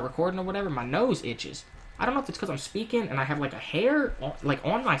like start recording or whatever, my nose itches. I don't know if it's because I'm speaking and I have like a hair like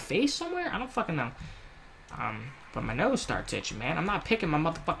on my face somewhere. I don't fucking know. But my nose starts itching, man. I'm not picking my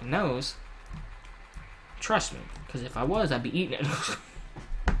motherfucking nose. Trust me, because if I was, I'd be eating it.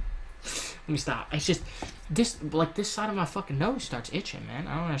 Let me stop. It's just this side of my fucking nose starts itching, man.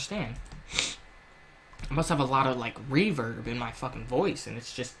 I don't understand. I must have a lot of like reverb in my fucking voice, and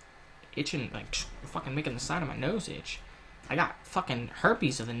it's just itching, like fucking making the side of my nose itch. I got fucking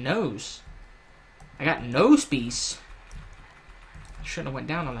herpes of the nose. I got nose piece. I shouldn't have went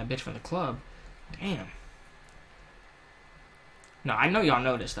down on that bitch from the club. Damn. No, I know y'all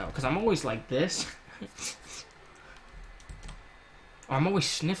noticed though, because I'm always like this. Or I'm always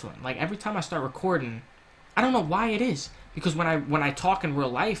sniffling. Like every time I start recording, I don't know why it is. Because when I talk in real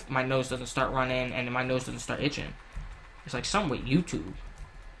life, my nose doesn't start running and my nose doesn't start itching. It's like something with YouTube.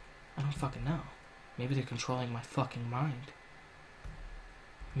 I don't fucking know. Maybe they're controlling my fucking mind.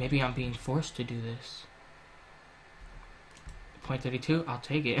 Maybe I'm being forced to do this. .32, I'll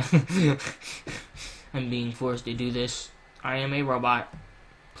take it. I'm being forced to do this. I am a robot.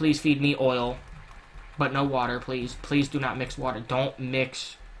 Please feed me oil. But no water, please. Please do not mix water. Don't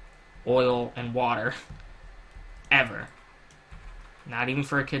mix oil and water. Ever. Not even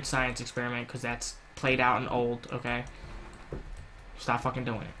for a kid's science experiment, because that's played out and old, okay? Stop fucking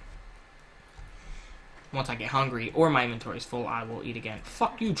doing it. Once I get hungry or my inventory's full, I will eat again.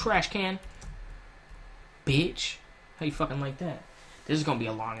 Fuck you, trash can. Bitch. How you fucking like that? This is gonna be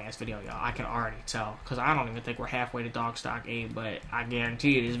a long-ass video, y'all. I can already tell. Because I don't even think we're halfway to Dog Stock 8, but I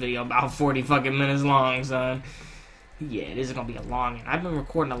guarantee you this video about 40 fucking minutes long, son. Yeah, this is gonna be a long one. I've been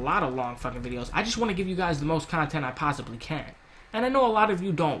recording a lot of long fucking videos. I just want to give you guys the most content I possibly can. And I know a lot of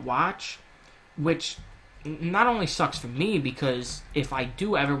you don't watch, which not only sucks for me, because if I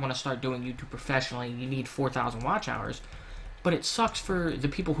do ever want to start doing YouTube professionally, you need 4,000 watch hours. But it sucks for the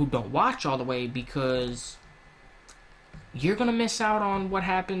people who don't watch all the way, because you're going to miss out on what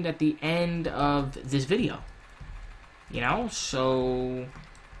happened at the end of this video. You know, so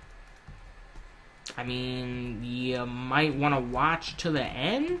I mean, you might want to watch to the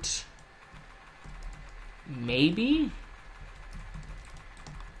end. Maybe.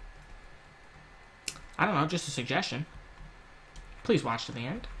 I don't know, just a suggestion. Please watch to the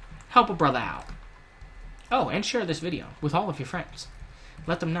end. Help a brother out. Oh, and share this video with all of your friends.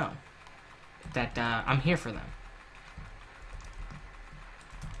 Let them know that I'm here for them.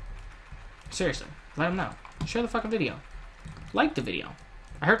 Seriously, let them know. Share the fucking video. Like the video.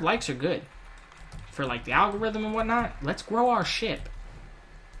 I heard likes are good. For, like, the algorithm and whatnot. Let's grow our ship.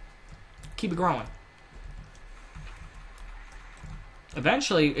 Keep it growing.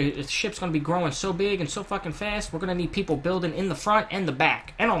 Eventually, the ship's going to be growing so big and so fucking fast, we're going to need people building in the front and the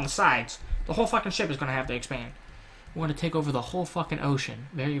back. And on the sides. The whole fucking ship is going to have to expand. We want to take over the whole fucking ocean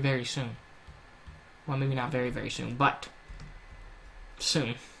very, very soon. Well, maybe not very, very soon, but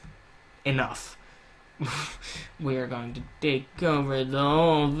soon. Enough. We are going to take over the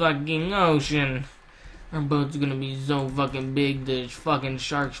whole fucking ocean. Our boat's going to be so fucking big the fucking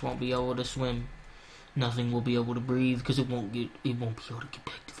sharks won't be able to swim. Nothing will be able to breathe because it won't be able to get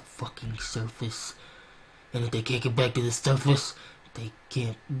back to the fucking surface. And if they can't get back to the surface, they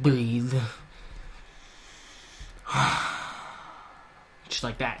can't breathe. Just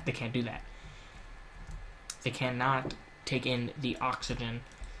like that. They can't do that. They cannot take in the oxygen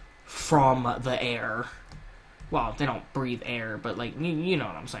from the air. Well, they don't breathe air, but, like, you know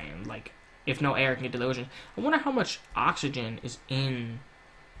what I'm saying. Like, if no air can get to the ocean. I wonder how much oxygen is in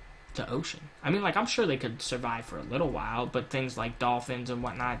the ocean. I mean, like, I'm sure they could survive for a little while, but things like dolphins and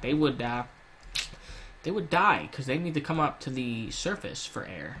whatnot, they would die because they need to come up to the surface for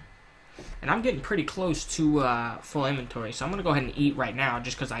air. And I'm getting pretty close to full inventory, so I'm going to go ahead and eat right now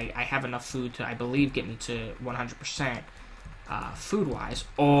just because I have enough food to, I believe, get me to 100% food-wise.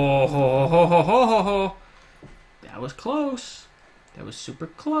 Oh, ho, ho, ho, ho, ho, ho. That was close. That was super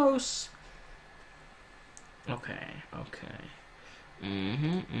close. Okay.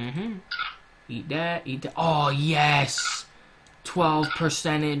 Eat that. Oh, yes!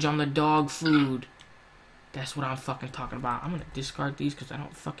 12% on the dog food. That's what I'm fucking talking about. I'm gonna discard these because I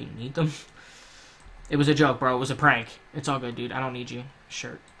don't fucking need them. It was a joke, bro. It was a prank. It's all good, dude. I don't need you.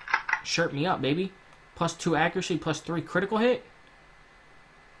 Shirt me up, baby. +2 accuracy, +3 critical hit.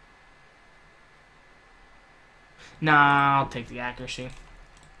 Nah, I'll take the accuracy.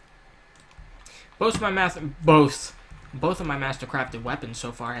 Both of my master-crafted weapons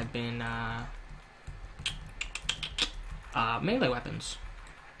so far have been melee weapons.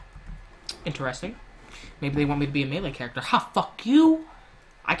 Interesting. Maybe they want me to be a melee character. Ha, fuck you!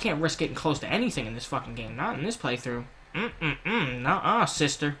 I can't risk getting close to anything in this fucking game. Not in this playthrough. Nuh-uh,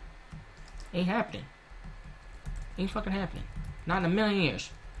 sister. Ain't happening. Ain't fucking happening. Not in a million years.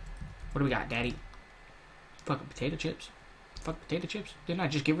 What do we got, daddy? Fucking potato chips. Fuck potato chips? Didn't I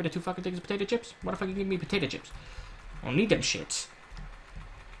just give her the 2 fucking things of potato chips? Why the fuck you give me potato chips? I don't need them shits.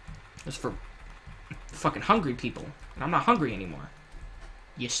 That's for fucking hungry people. And I'm not hungry anymore.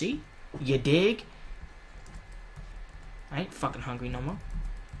 You see? You dig? I ain't fucking hungry no more.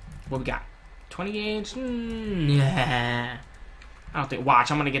 What we got? 20 gauge? Nah. I don't think...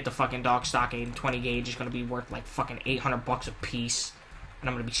 Watch, I'm gonna get the fucking dog stockade, and 20 gauge is gonna be worth like fucking $800 a piece. And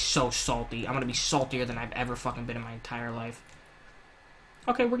I'm gonna be so salty. I'm gonna be saltier than I've ever fucking been in my entire life.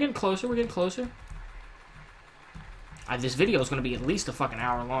 Okay, we're getting closer. We're getting closer. This video is gonna be at least a fucking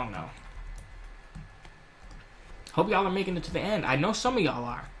hour long, though. Hope y'all are making it to the end. I know some of y'all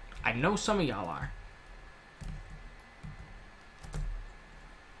are.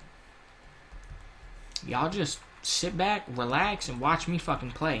 Y'all just sit back, relax, and watch me fucking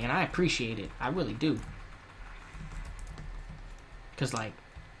play. And I appreciate it. I really do. Because, like,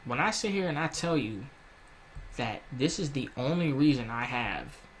 when I sit here and I tell you that this is the only reason I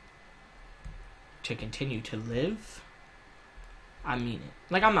have to continue to live, I mean it.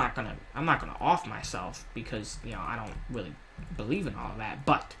 Like, I'm not gonna off myself because, you know, I don't really believe in all of that.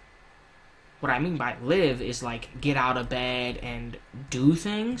 But what I mean by live is, like, get out of bed and do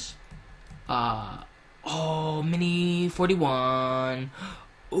things. Oh, Mini 41.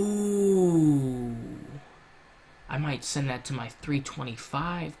 Ooh. I might send that to my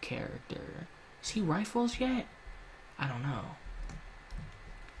 325 character. Is he rifles yet? I don't know.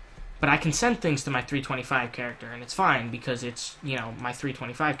 But I can send things to my 325 character, and it's fine because it's, you know, my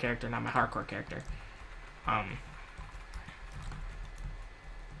 325 character, not my hardcore character.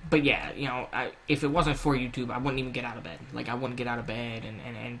 But yeah, you know, if it wasn't for YouTube, I wouldn't even get out of bed. Like, I wouldn't get out of bed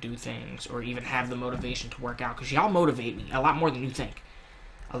and do things, or even have the motivation to work out, because y'all motivate me a lot more than you think.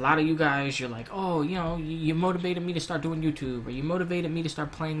 A lot of you guys, you're like, oh, you know, you motivated me to start doing YouTube, or you motivated me to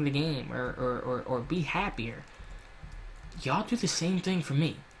start playing the game, or be happier. y'all do the same thing for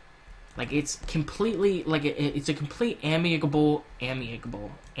me. Like, it's completely, like, it's a complete amicable. It's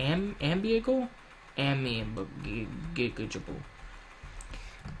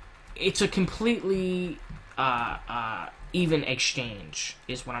a completely, even exchange,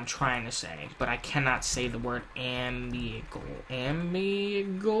 is what I'm trying to say. But I cannot say the word amicable.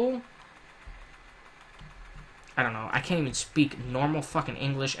 Amicable? I don't know. I can't even speak normal fucking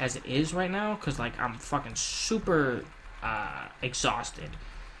English as it is right now, because, like, I'm fucking super, exhausted.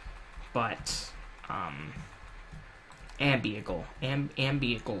 But, ambiable.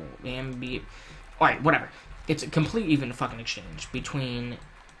 Alright, whatever. It's a complete even fucking exchange between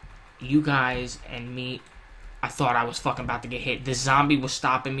you guys and me. I thought I was fucking about to get hit. The zombie was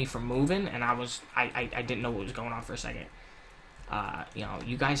stopping me from moving, and I didn't know what was going on for a second. You know,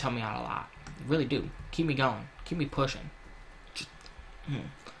 you guys help me out a lot. You really do. Keep me going. Keep me pushing. Just,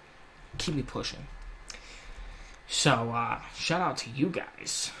 keep me pushing. So, shout out to you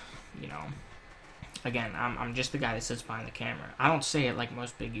guys. You know, again, I'm just the guy that sits behind the camera. I don't say it like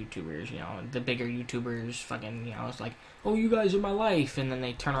most big YouTubers, you know. The bigger YouTubers fucking, you know, it's like, oh, you guys are my life. And then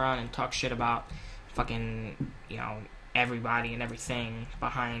they turn around and talk shit about fucking, you know, everybody and everything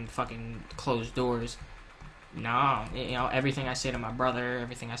behind fucking closed doors. No, you know, everything I say to my brother,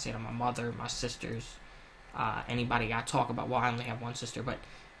 everything I say to my mother, my sisters, anybody I talk about, well, I only have one sister, but,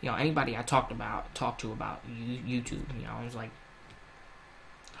 you know, anybody I talk to about YouTube, you know, I was like,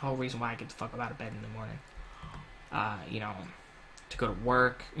 the whole reason why I get the fuck out of bed in the morning, you know, to go to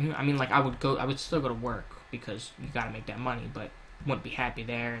work. I mean, like, I would still go to work because you gotta make that money, but wouldn't be happy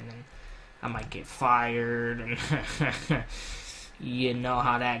there, and then I might get fired, and you know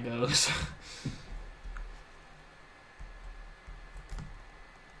how that goes.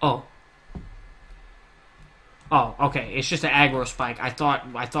 Oh, okay. It's just an aggro spike. I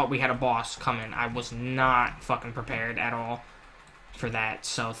thought we had a boss coming. I was not fucking prepared at all for that.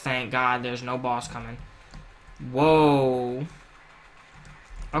 So thank God there's no boss coming. Whoa.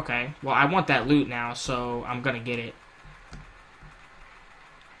 Okay. Well, I want that loot now, so I'm gonna get it.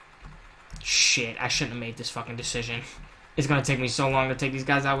 Shit, I shouldn't have made this fucking decision. It's gonna take me so long to take these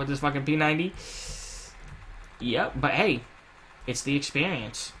guys out with this fucking P90. Yep, but hey, it's the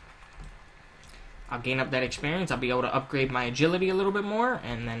experience. I'll gain up that experience. I'll be able to upgrade my agility a little bit more,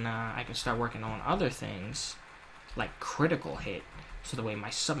 and then I can start working on other things, like critical hit, so the way my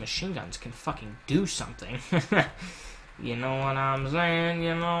submachine guns can fucking do something. You know what I'm saying?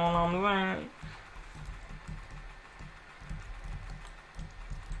 You know what I'm saying?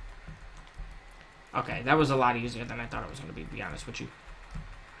 Okay, that was a lot easier than I thought it was going to be honest with you.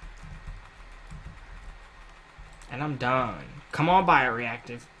 And I'm done. Come on,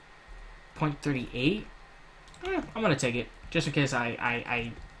 bioreactive. .38? I'm gonna take it. Just in case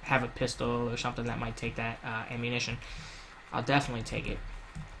I have a pistol or something that might take that ammunition. I'll definitely take it.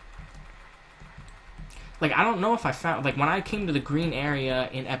 Like, I don't know if I found... Like, when I came to the green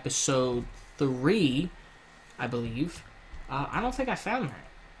area in episode 3, I believe, I don't think I found that.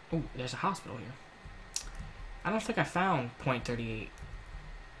 Oh, there's a hospital here. I don't think I found .38.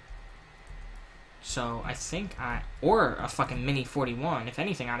 So, I think or a fucking Mini 41. If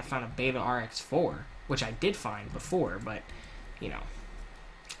anything, I'd have found a Beta RX-4, which I did find before, but, you know,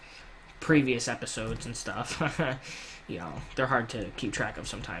 previous episodes and stuff, you know, they're hard to keep track of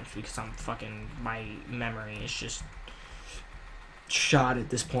sometimes because my memory is just shot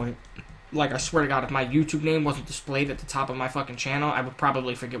at this point. Like, I swear to God, if my YouTube name wasn't displayed at the top of my fucking channel, I would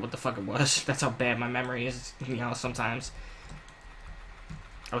probably forget what the fuck it was. That's how bad my memory is, you know, sometimes.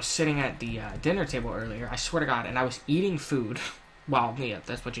 I was sitting at the dinner table earlier, I swear to God, and I was eating food. Well, yeah,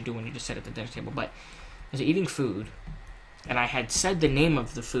 that's what you do when you just sit at the dinner table, but I was eating food, and I had said the name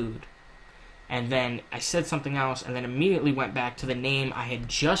of the food, and then I said something else, and then immediately went back to the name I had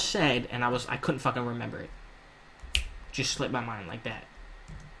just said, and I couldn't fucking remember it. Just slipped my mind like that.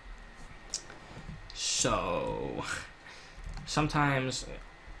 So, sometimes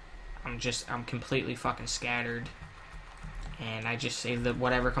I'm completely fucking scattered. And I just say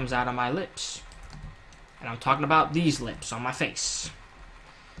whatever comes out of my lips. And I'm talking about these lips on my face.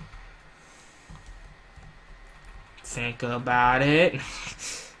 Think about it.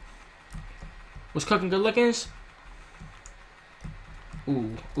 What's cooking good lookings?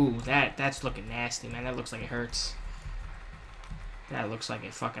 Ooh, that's looking nasty, man. That looks like it hurts. That looks like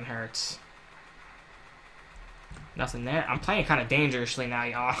it fucking hurts. Nothing there. I'm playing kind of dangerously now,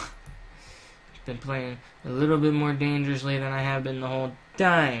 y'all. Been playing a little bit more dangerously than I have been the whole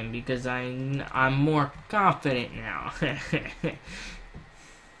time because I'm more confident now. I am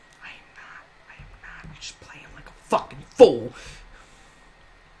not. I'm just playing like a fucking fool.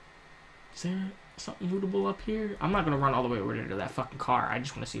 Is there something lootable up here? I'm not gonna run all the way over to that fucking car. I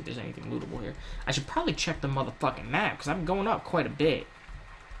just want to see if there's anything lootable here. I should probably check the motherfucking map, because I'm going up quite a bit.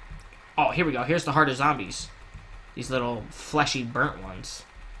 Oh, here we go. Here's the heart of zombies. These little fleshy burnt ones.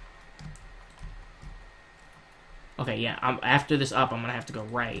 Okay, yeah. After this up, I'm gonna have to go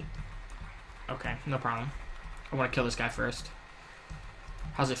right. Okay, no problem. I want to kill this guy first.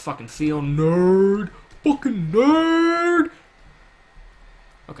 How's it fucking feel, nerd? Fucking nerd!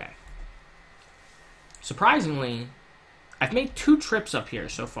 Okay. Surprisingly, I've made 2 trips up here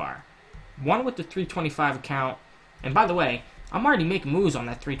so far. One with the 325 account. And by the way, I'm already making moves on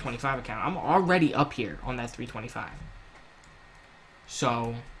that 325 account. I'm already up here on that 325.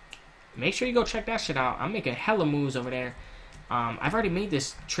 So, make sure you go check that shit out. I'm making hella moves over there. I've already made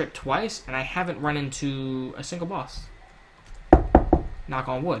this trip twice, and I haven't run into a single boss. Knock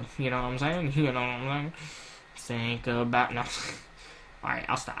on wood. You know what I'm saying? You know what I'm saying? Think about... No. Alright,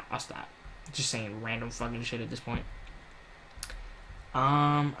 I'll stop. Just saying random fucking shit at this point.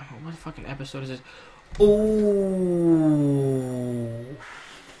 What fucking episode is this? Oh.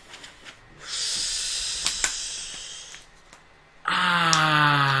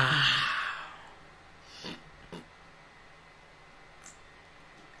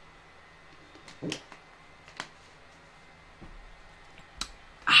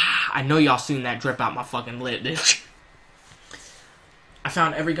 I know y'all seen that drip out my fucking lip, dude. I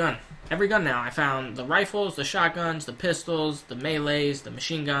found every gun. Every gun now. I found the rifles, the shotguns, the pistols, the melees, the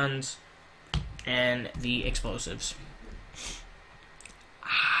machine guns, and the explosives.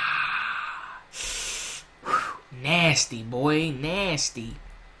 Nasty, boy. Nasty.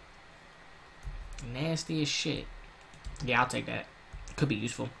 Nasty as shit. Yeah, I'll take that. Could be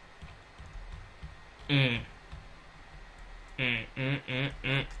useful.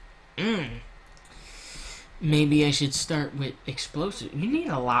 Maybe I should start with explosives. You need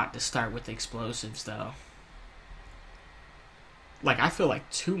a lot to start with explosives, though. Like, I feel like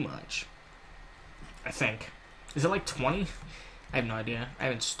too much. I think. Is it like 20? I have no idea. I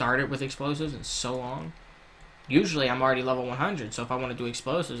haven't started with explosives in so long. Usually, I'm already level 100, so if I want to do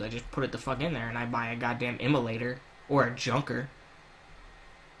explosives, I just put it the fuck in there, and I buy a goddamn immolator. Or a junker.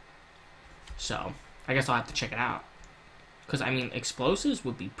 So, I guess I'll have to check it out. Because, I mean, explosives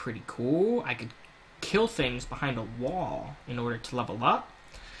would be pretty cool. I could kill things behind a wall in order to level up.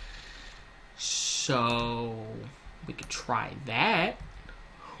 So, we could try that.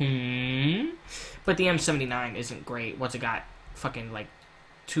 But the M79 isn't great. What's it got? Fucking, like,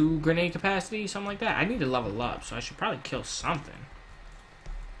 2 grenade capacity? Something like that? I need to level up, so I should probably kill something.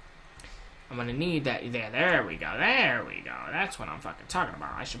 I'm gonna need that. There we go. There we go. That's what I'm fucking talking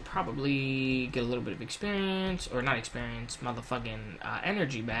about. I should probably get a little bit of experience. Or not experience. Motherfucking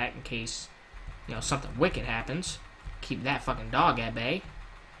energy back in case, you know, something wicked happens. Keep that fucking dog at bay.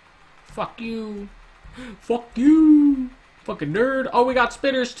 Fuck you. Fuck you. Fucking nerd. Oh, we got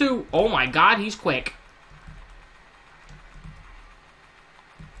spitters too. Oh my god, he's quick.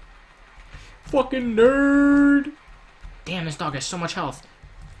 Fucking nerd. Damn, this dog has so much health.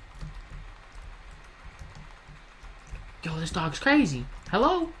 Yo, this dog's crazy.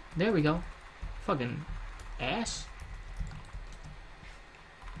 Hello? There we go. Fucking ass.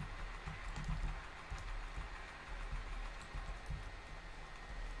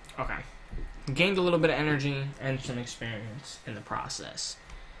 Okay. Gained a little bit of energy and some experience in the process.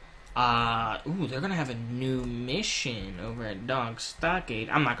 Ooh, they're gonna have a new mission over at Dog Stockade.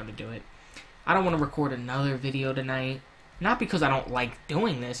 I'm not gonna do it. I don't want to record another video tonight. Not because I don't like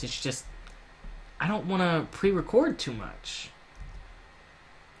doing this, it's just I don't want to pre-record too much.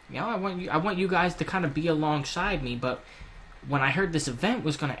 You know, I want you guys to kind of be alongside me, but when I heard this event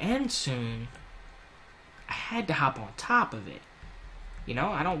was going to end soon, I had to hop on top of it. You know,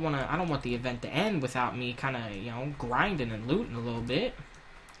 I don't want the event to end without me kind of, you know, grinding and looting a little bit.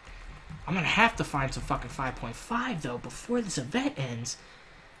 I'm going to have to find some fucking 5.5 though before this event ends.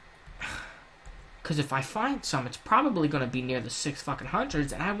 Because if I find some, it's probably going to be near the 6 fucking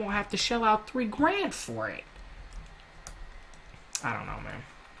hundreds, and I won't have to shell out $3 grand for it. I don't know, man.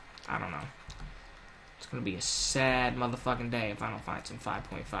 I don't know. It's going to be a sad motherfucking day if I don't find some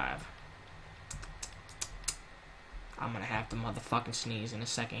 5.5. I'm going to have to motherfucking sneeze in a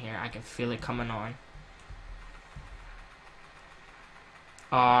second here. I can feel it coming on.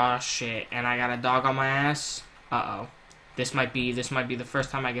 Oh shit. And I got a dog on my ass. Uh-oh. This might be the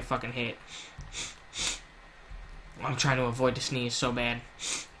first time I get fucking hit. I'm trying to avoid the sneeze so bad.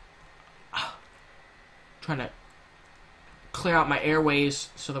 Trying to clear out my airways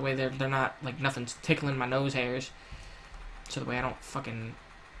so the way they're not, like, nothing's tickling my nose hairs. So the way I don't fucking...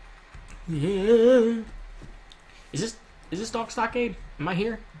 Yeah. Is this Dog Stockade? Am I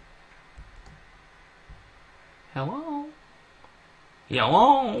here? Hello?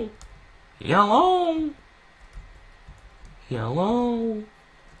 Hello? Hello? Hello?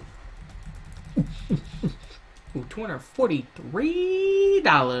 Ooh,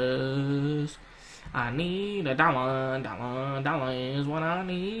 $243. I need a dollar is what I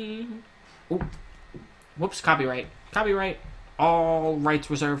need. Ooh. Whoops, copyright. Copyright. All rights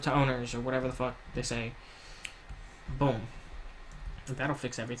reserved to owners, or whatever the fuck they say. Boom. That'll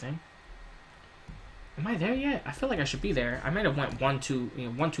fix everything. Am I there yet? I feel like I should be there. I might have went one too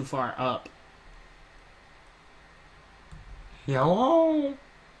far up. Hello?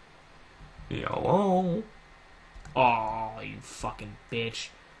 Hello? Oh, you fucking bitch.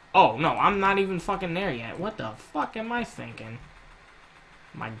 Oh, no, I'm not even fucking there yet. What the fuck am I thinking?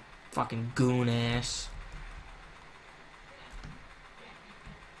 My fucking goon ass.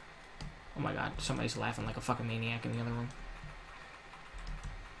 Oh my god, somebody's laughing like a fucking maniac in the other room.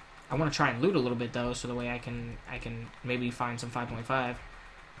 I want to try and loot a little bit though, so the way I can maybe find some 5.5.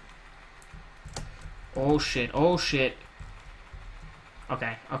 Oh shit, oh shit.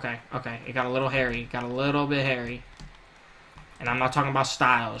 Okay. It got a little hairy. Got a little bit hairy. And I'm not talking about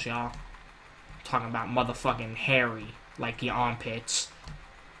styles, y'all. I'm talking about motherfucking hairy. Like your armpits.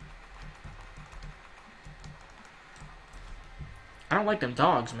 I don't like them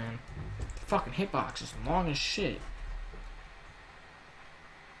dogs, man. The fucking hitbox is long as shit.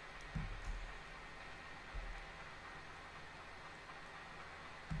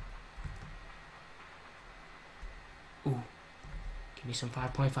 Ooh. Give me some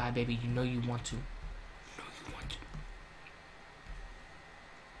 5.5, baby. You know you want to. You know you want to.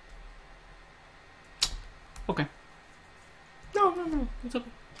 Okay. No. It's okay.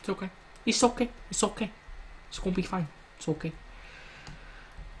 It's okay. It's okay. It's okay. It's gonna be fine. It's okay.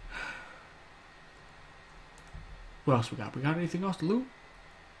 What else we got? We got anything else to loot?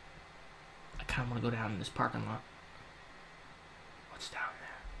 I kind of want to go down in this parking lot. What's down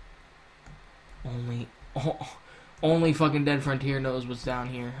there? Only fucking Dead Frontier knows what's down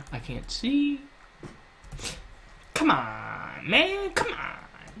here. I can't see. Come on, man. Come on.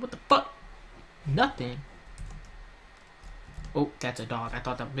 What the fuck? Nothing. Oh, that's a dog. I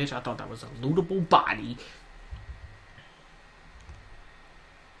thought that was a lootable body.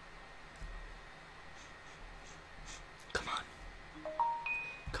 Come on.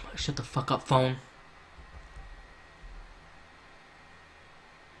 Shut the fuck up, phone.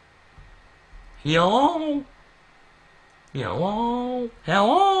 Hello?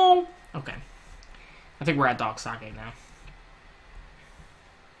 Okay. I think we're at Dog Sake now.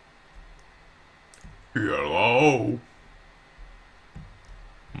 Hello?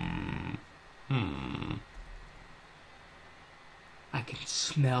 I can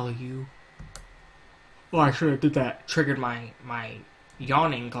smell you. Oh, I should have did that. Triggered my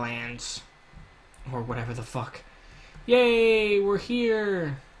yawning glands. Or whatever the fuck. Yay, we're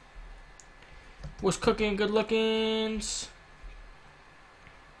here. What's cooking, good lookings?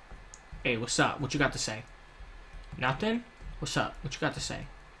 Hey, what's up? What you got to say? Nothing? What's up? What you got to say?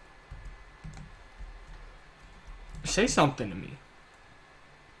 Say something to me.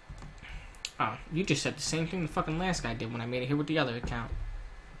 Oh, you just said the same thing the fucking last guy did when I made it here with the other account.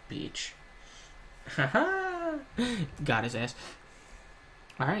 Bitch. Haha. Got his ass.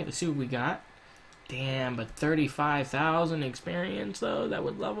 Alright, let's see what we got. Damn, but 35,000 experience, though? That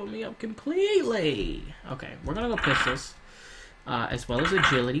would level me up completely. Okay, we're gonna go push this. As well as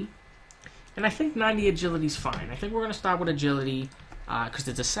agility. And I think 90 agility is fine. I think we're gonna start with agility, because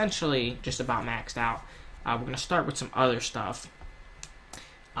it's essentially just about maxed out. We're gonna start with some other stuff.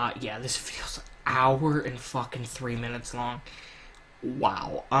 Yeah, this feels an hour and fucking 3 minutes long.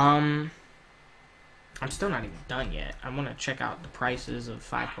 Wow. I'm still not even done yet. I want to check out the prices of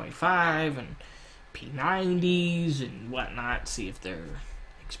 5.5 and P90s and whatnot. See if they're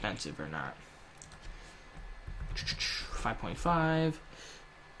expensive or not. 5.5.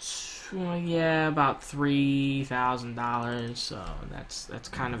 Yeah, about $3,000. So that's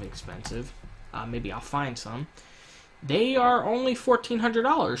kind of expensive. Maybe I'll find some. They are only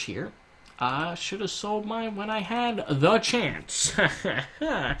 $1,400 here. Should have sold mine when I had the chance.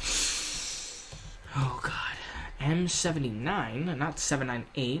 Oh god. M79, not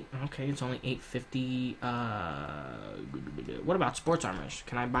 798. Okay, it's only 850. What about sports armors?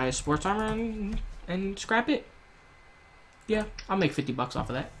 Can I buy a sports armor and scrap it? Yeah, I'll make $50 off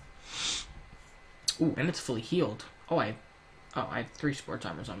of that. Ooh, and it's fully healed. I have 3 sports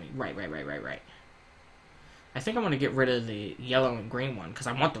armors on me. Right. I think I'm going to get rid of the yellow and green one, because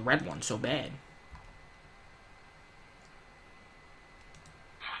I want the red one so bad.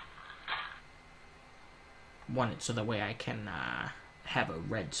 Want it so that way I can have a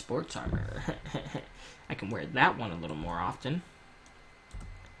red sports armor. I can wear that one a little more often.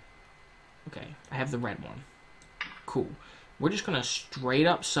 Okay, I have the red one. Cool. We're just gonna straight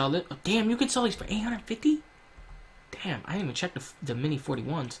up sell it. Oh, damn, you can sell these for $850? Damn, I didn't even check the mini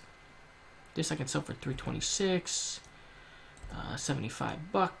 41s. This I can sell for $326.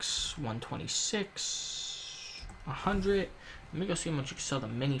 75 bucks. 126. 100. Let me go see how much you can sell the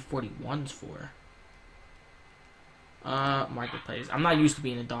mini 41s for. Marketplace. I'm not used to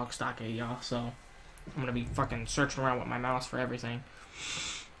being a dog stock y'all, so I'm gonna be fucking searching around with my mouse for everything.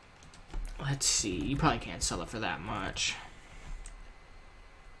 Let's see. You probably can't sell it for that much.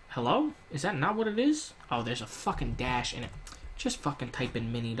 Hello? Is that not what it is? Oh, there's a fucking dash in it. Just fucking type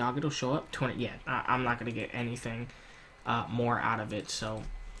in mini, dog. It'll show up. 20. Yeah, I'm not gonna get anything more out of it, so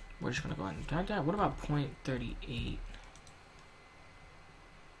we're just gonna go ahead and that. What about 0.38?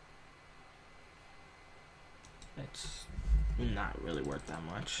 That's not really worth that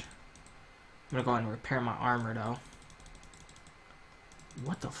much. I'm gonna go ahead and repair my armor though.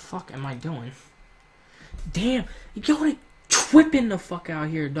 What the fuck am I doing? Damn, yo, they tripping the fuck out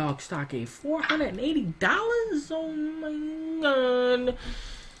here, dog stock. $480? Oh my god.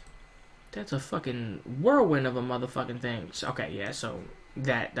 That's a fucking whirlwind of a motherfucking thing. So, okay, yeah, so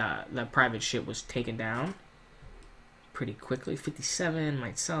that private shit was taken down pretty quickly. 57,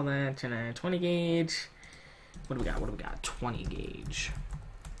 might sell that. 20 gauge. What do we got? What do we got? 20 gauge.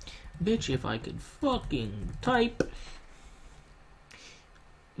 Bitch, if I could fucking type.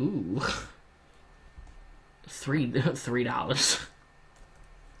 Ooh. $3.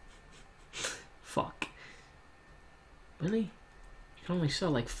 Fuck. Really? You can only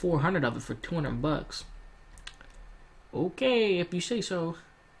sell like 400 of it for 200 bucks. Okay, if you say so.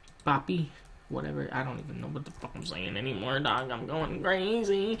 Boppy. Whatever. I don't even know what the fuck I'm saying anymore, dog. I'm going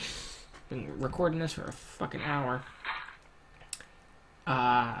crazy. Been recording this for a fucking hour.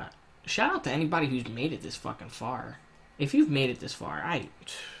 Shout out to anybody who's made it this fucking far. If you've made it this far,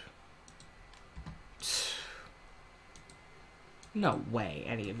 no way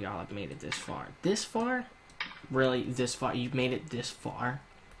any of y'all have made it this far. This far? Really? This far? You've made it this far?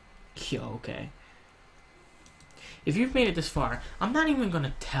 Yo, okay. If you've made it this far, I'm not even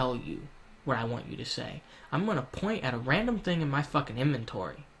gonna tell you what I want you to say. I'm gonna point at a random thing in my fucking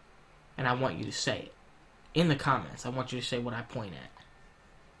inventory, and I want you to say it. In the comments, I want you to say what I point at.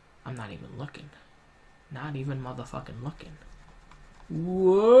 I'm not even looking. Not even motherfucking looking.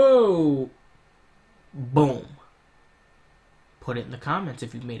 Whoa! Boom. Put it in the comments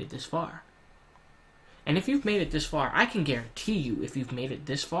if you've made it this far. And if you've made it this far, I can guarantee you, if you've made it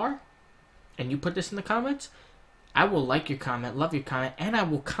this far, and you put this in the comments, I will like your comment, love your comment, and I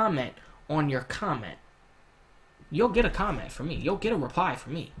will comment on your comment. You'll get a comment from me. You'll get a reply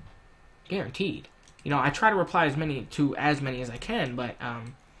from me. Guaranteed. You know, I try to reply as many as I can, but,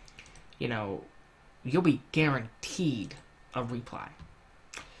 you know, you'll be guaranteed a reply.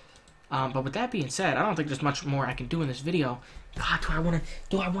 But with that being said, I don't think there's much more I can do in this video. God,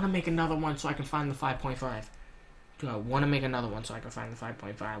 do I want to make another one so I can find the 5.5? Do I want to make another one so I can find the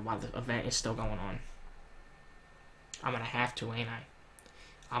 5.5 while the event is still going on? I'm gonna have to, ain't I?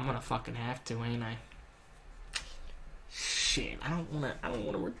 I'm gonna fucking have to, ain't I? Shit, I don't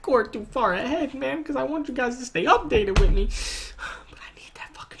wanna record too far ahead, man, because I want you guys to stay updated with me. But I need that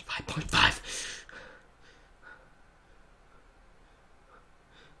fucking 5.5.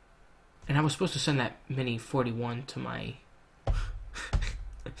 And I was supposed to send that mini 41 to my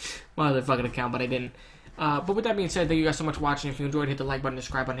other fucking account, but I didn't. But with that being said, thank you guys so much for watching. If you enjoyed, hit the like button,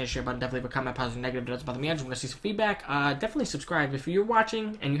 subscribe button, hit share button. Definitely leave a comment, positive, negative. It doesn't bother me. I just want to see some feedback. Definitely subscribe. If you're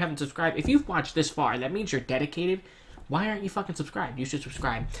watching and you haven't subscribed, if you've watched this far, that means you're dedicated. Why aren't you fucking subscribed? You should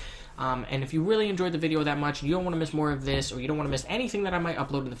subscribe. And if you really enjoyed the video that much, and you don't want to miss more of this, or you don't want to miss anything that I might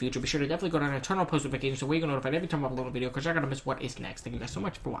upload in the future, be sure to definitely go down and turn on post notifications so we get notified every time I upload a video, because you're not going to miss what is next. Thank you guys so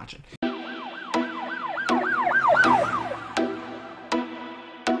much for watching.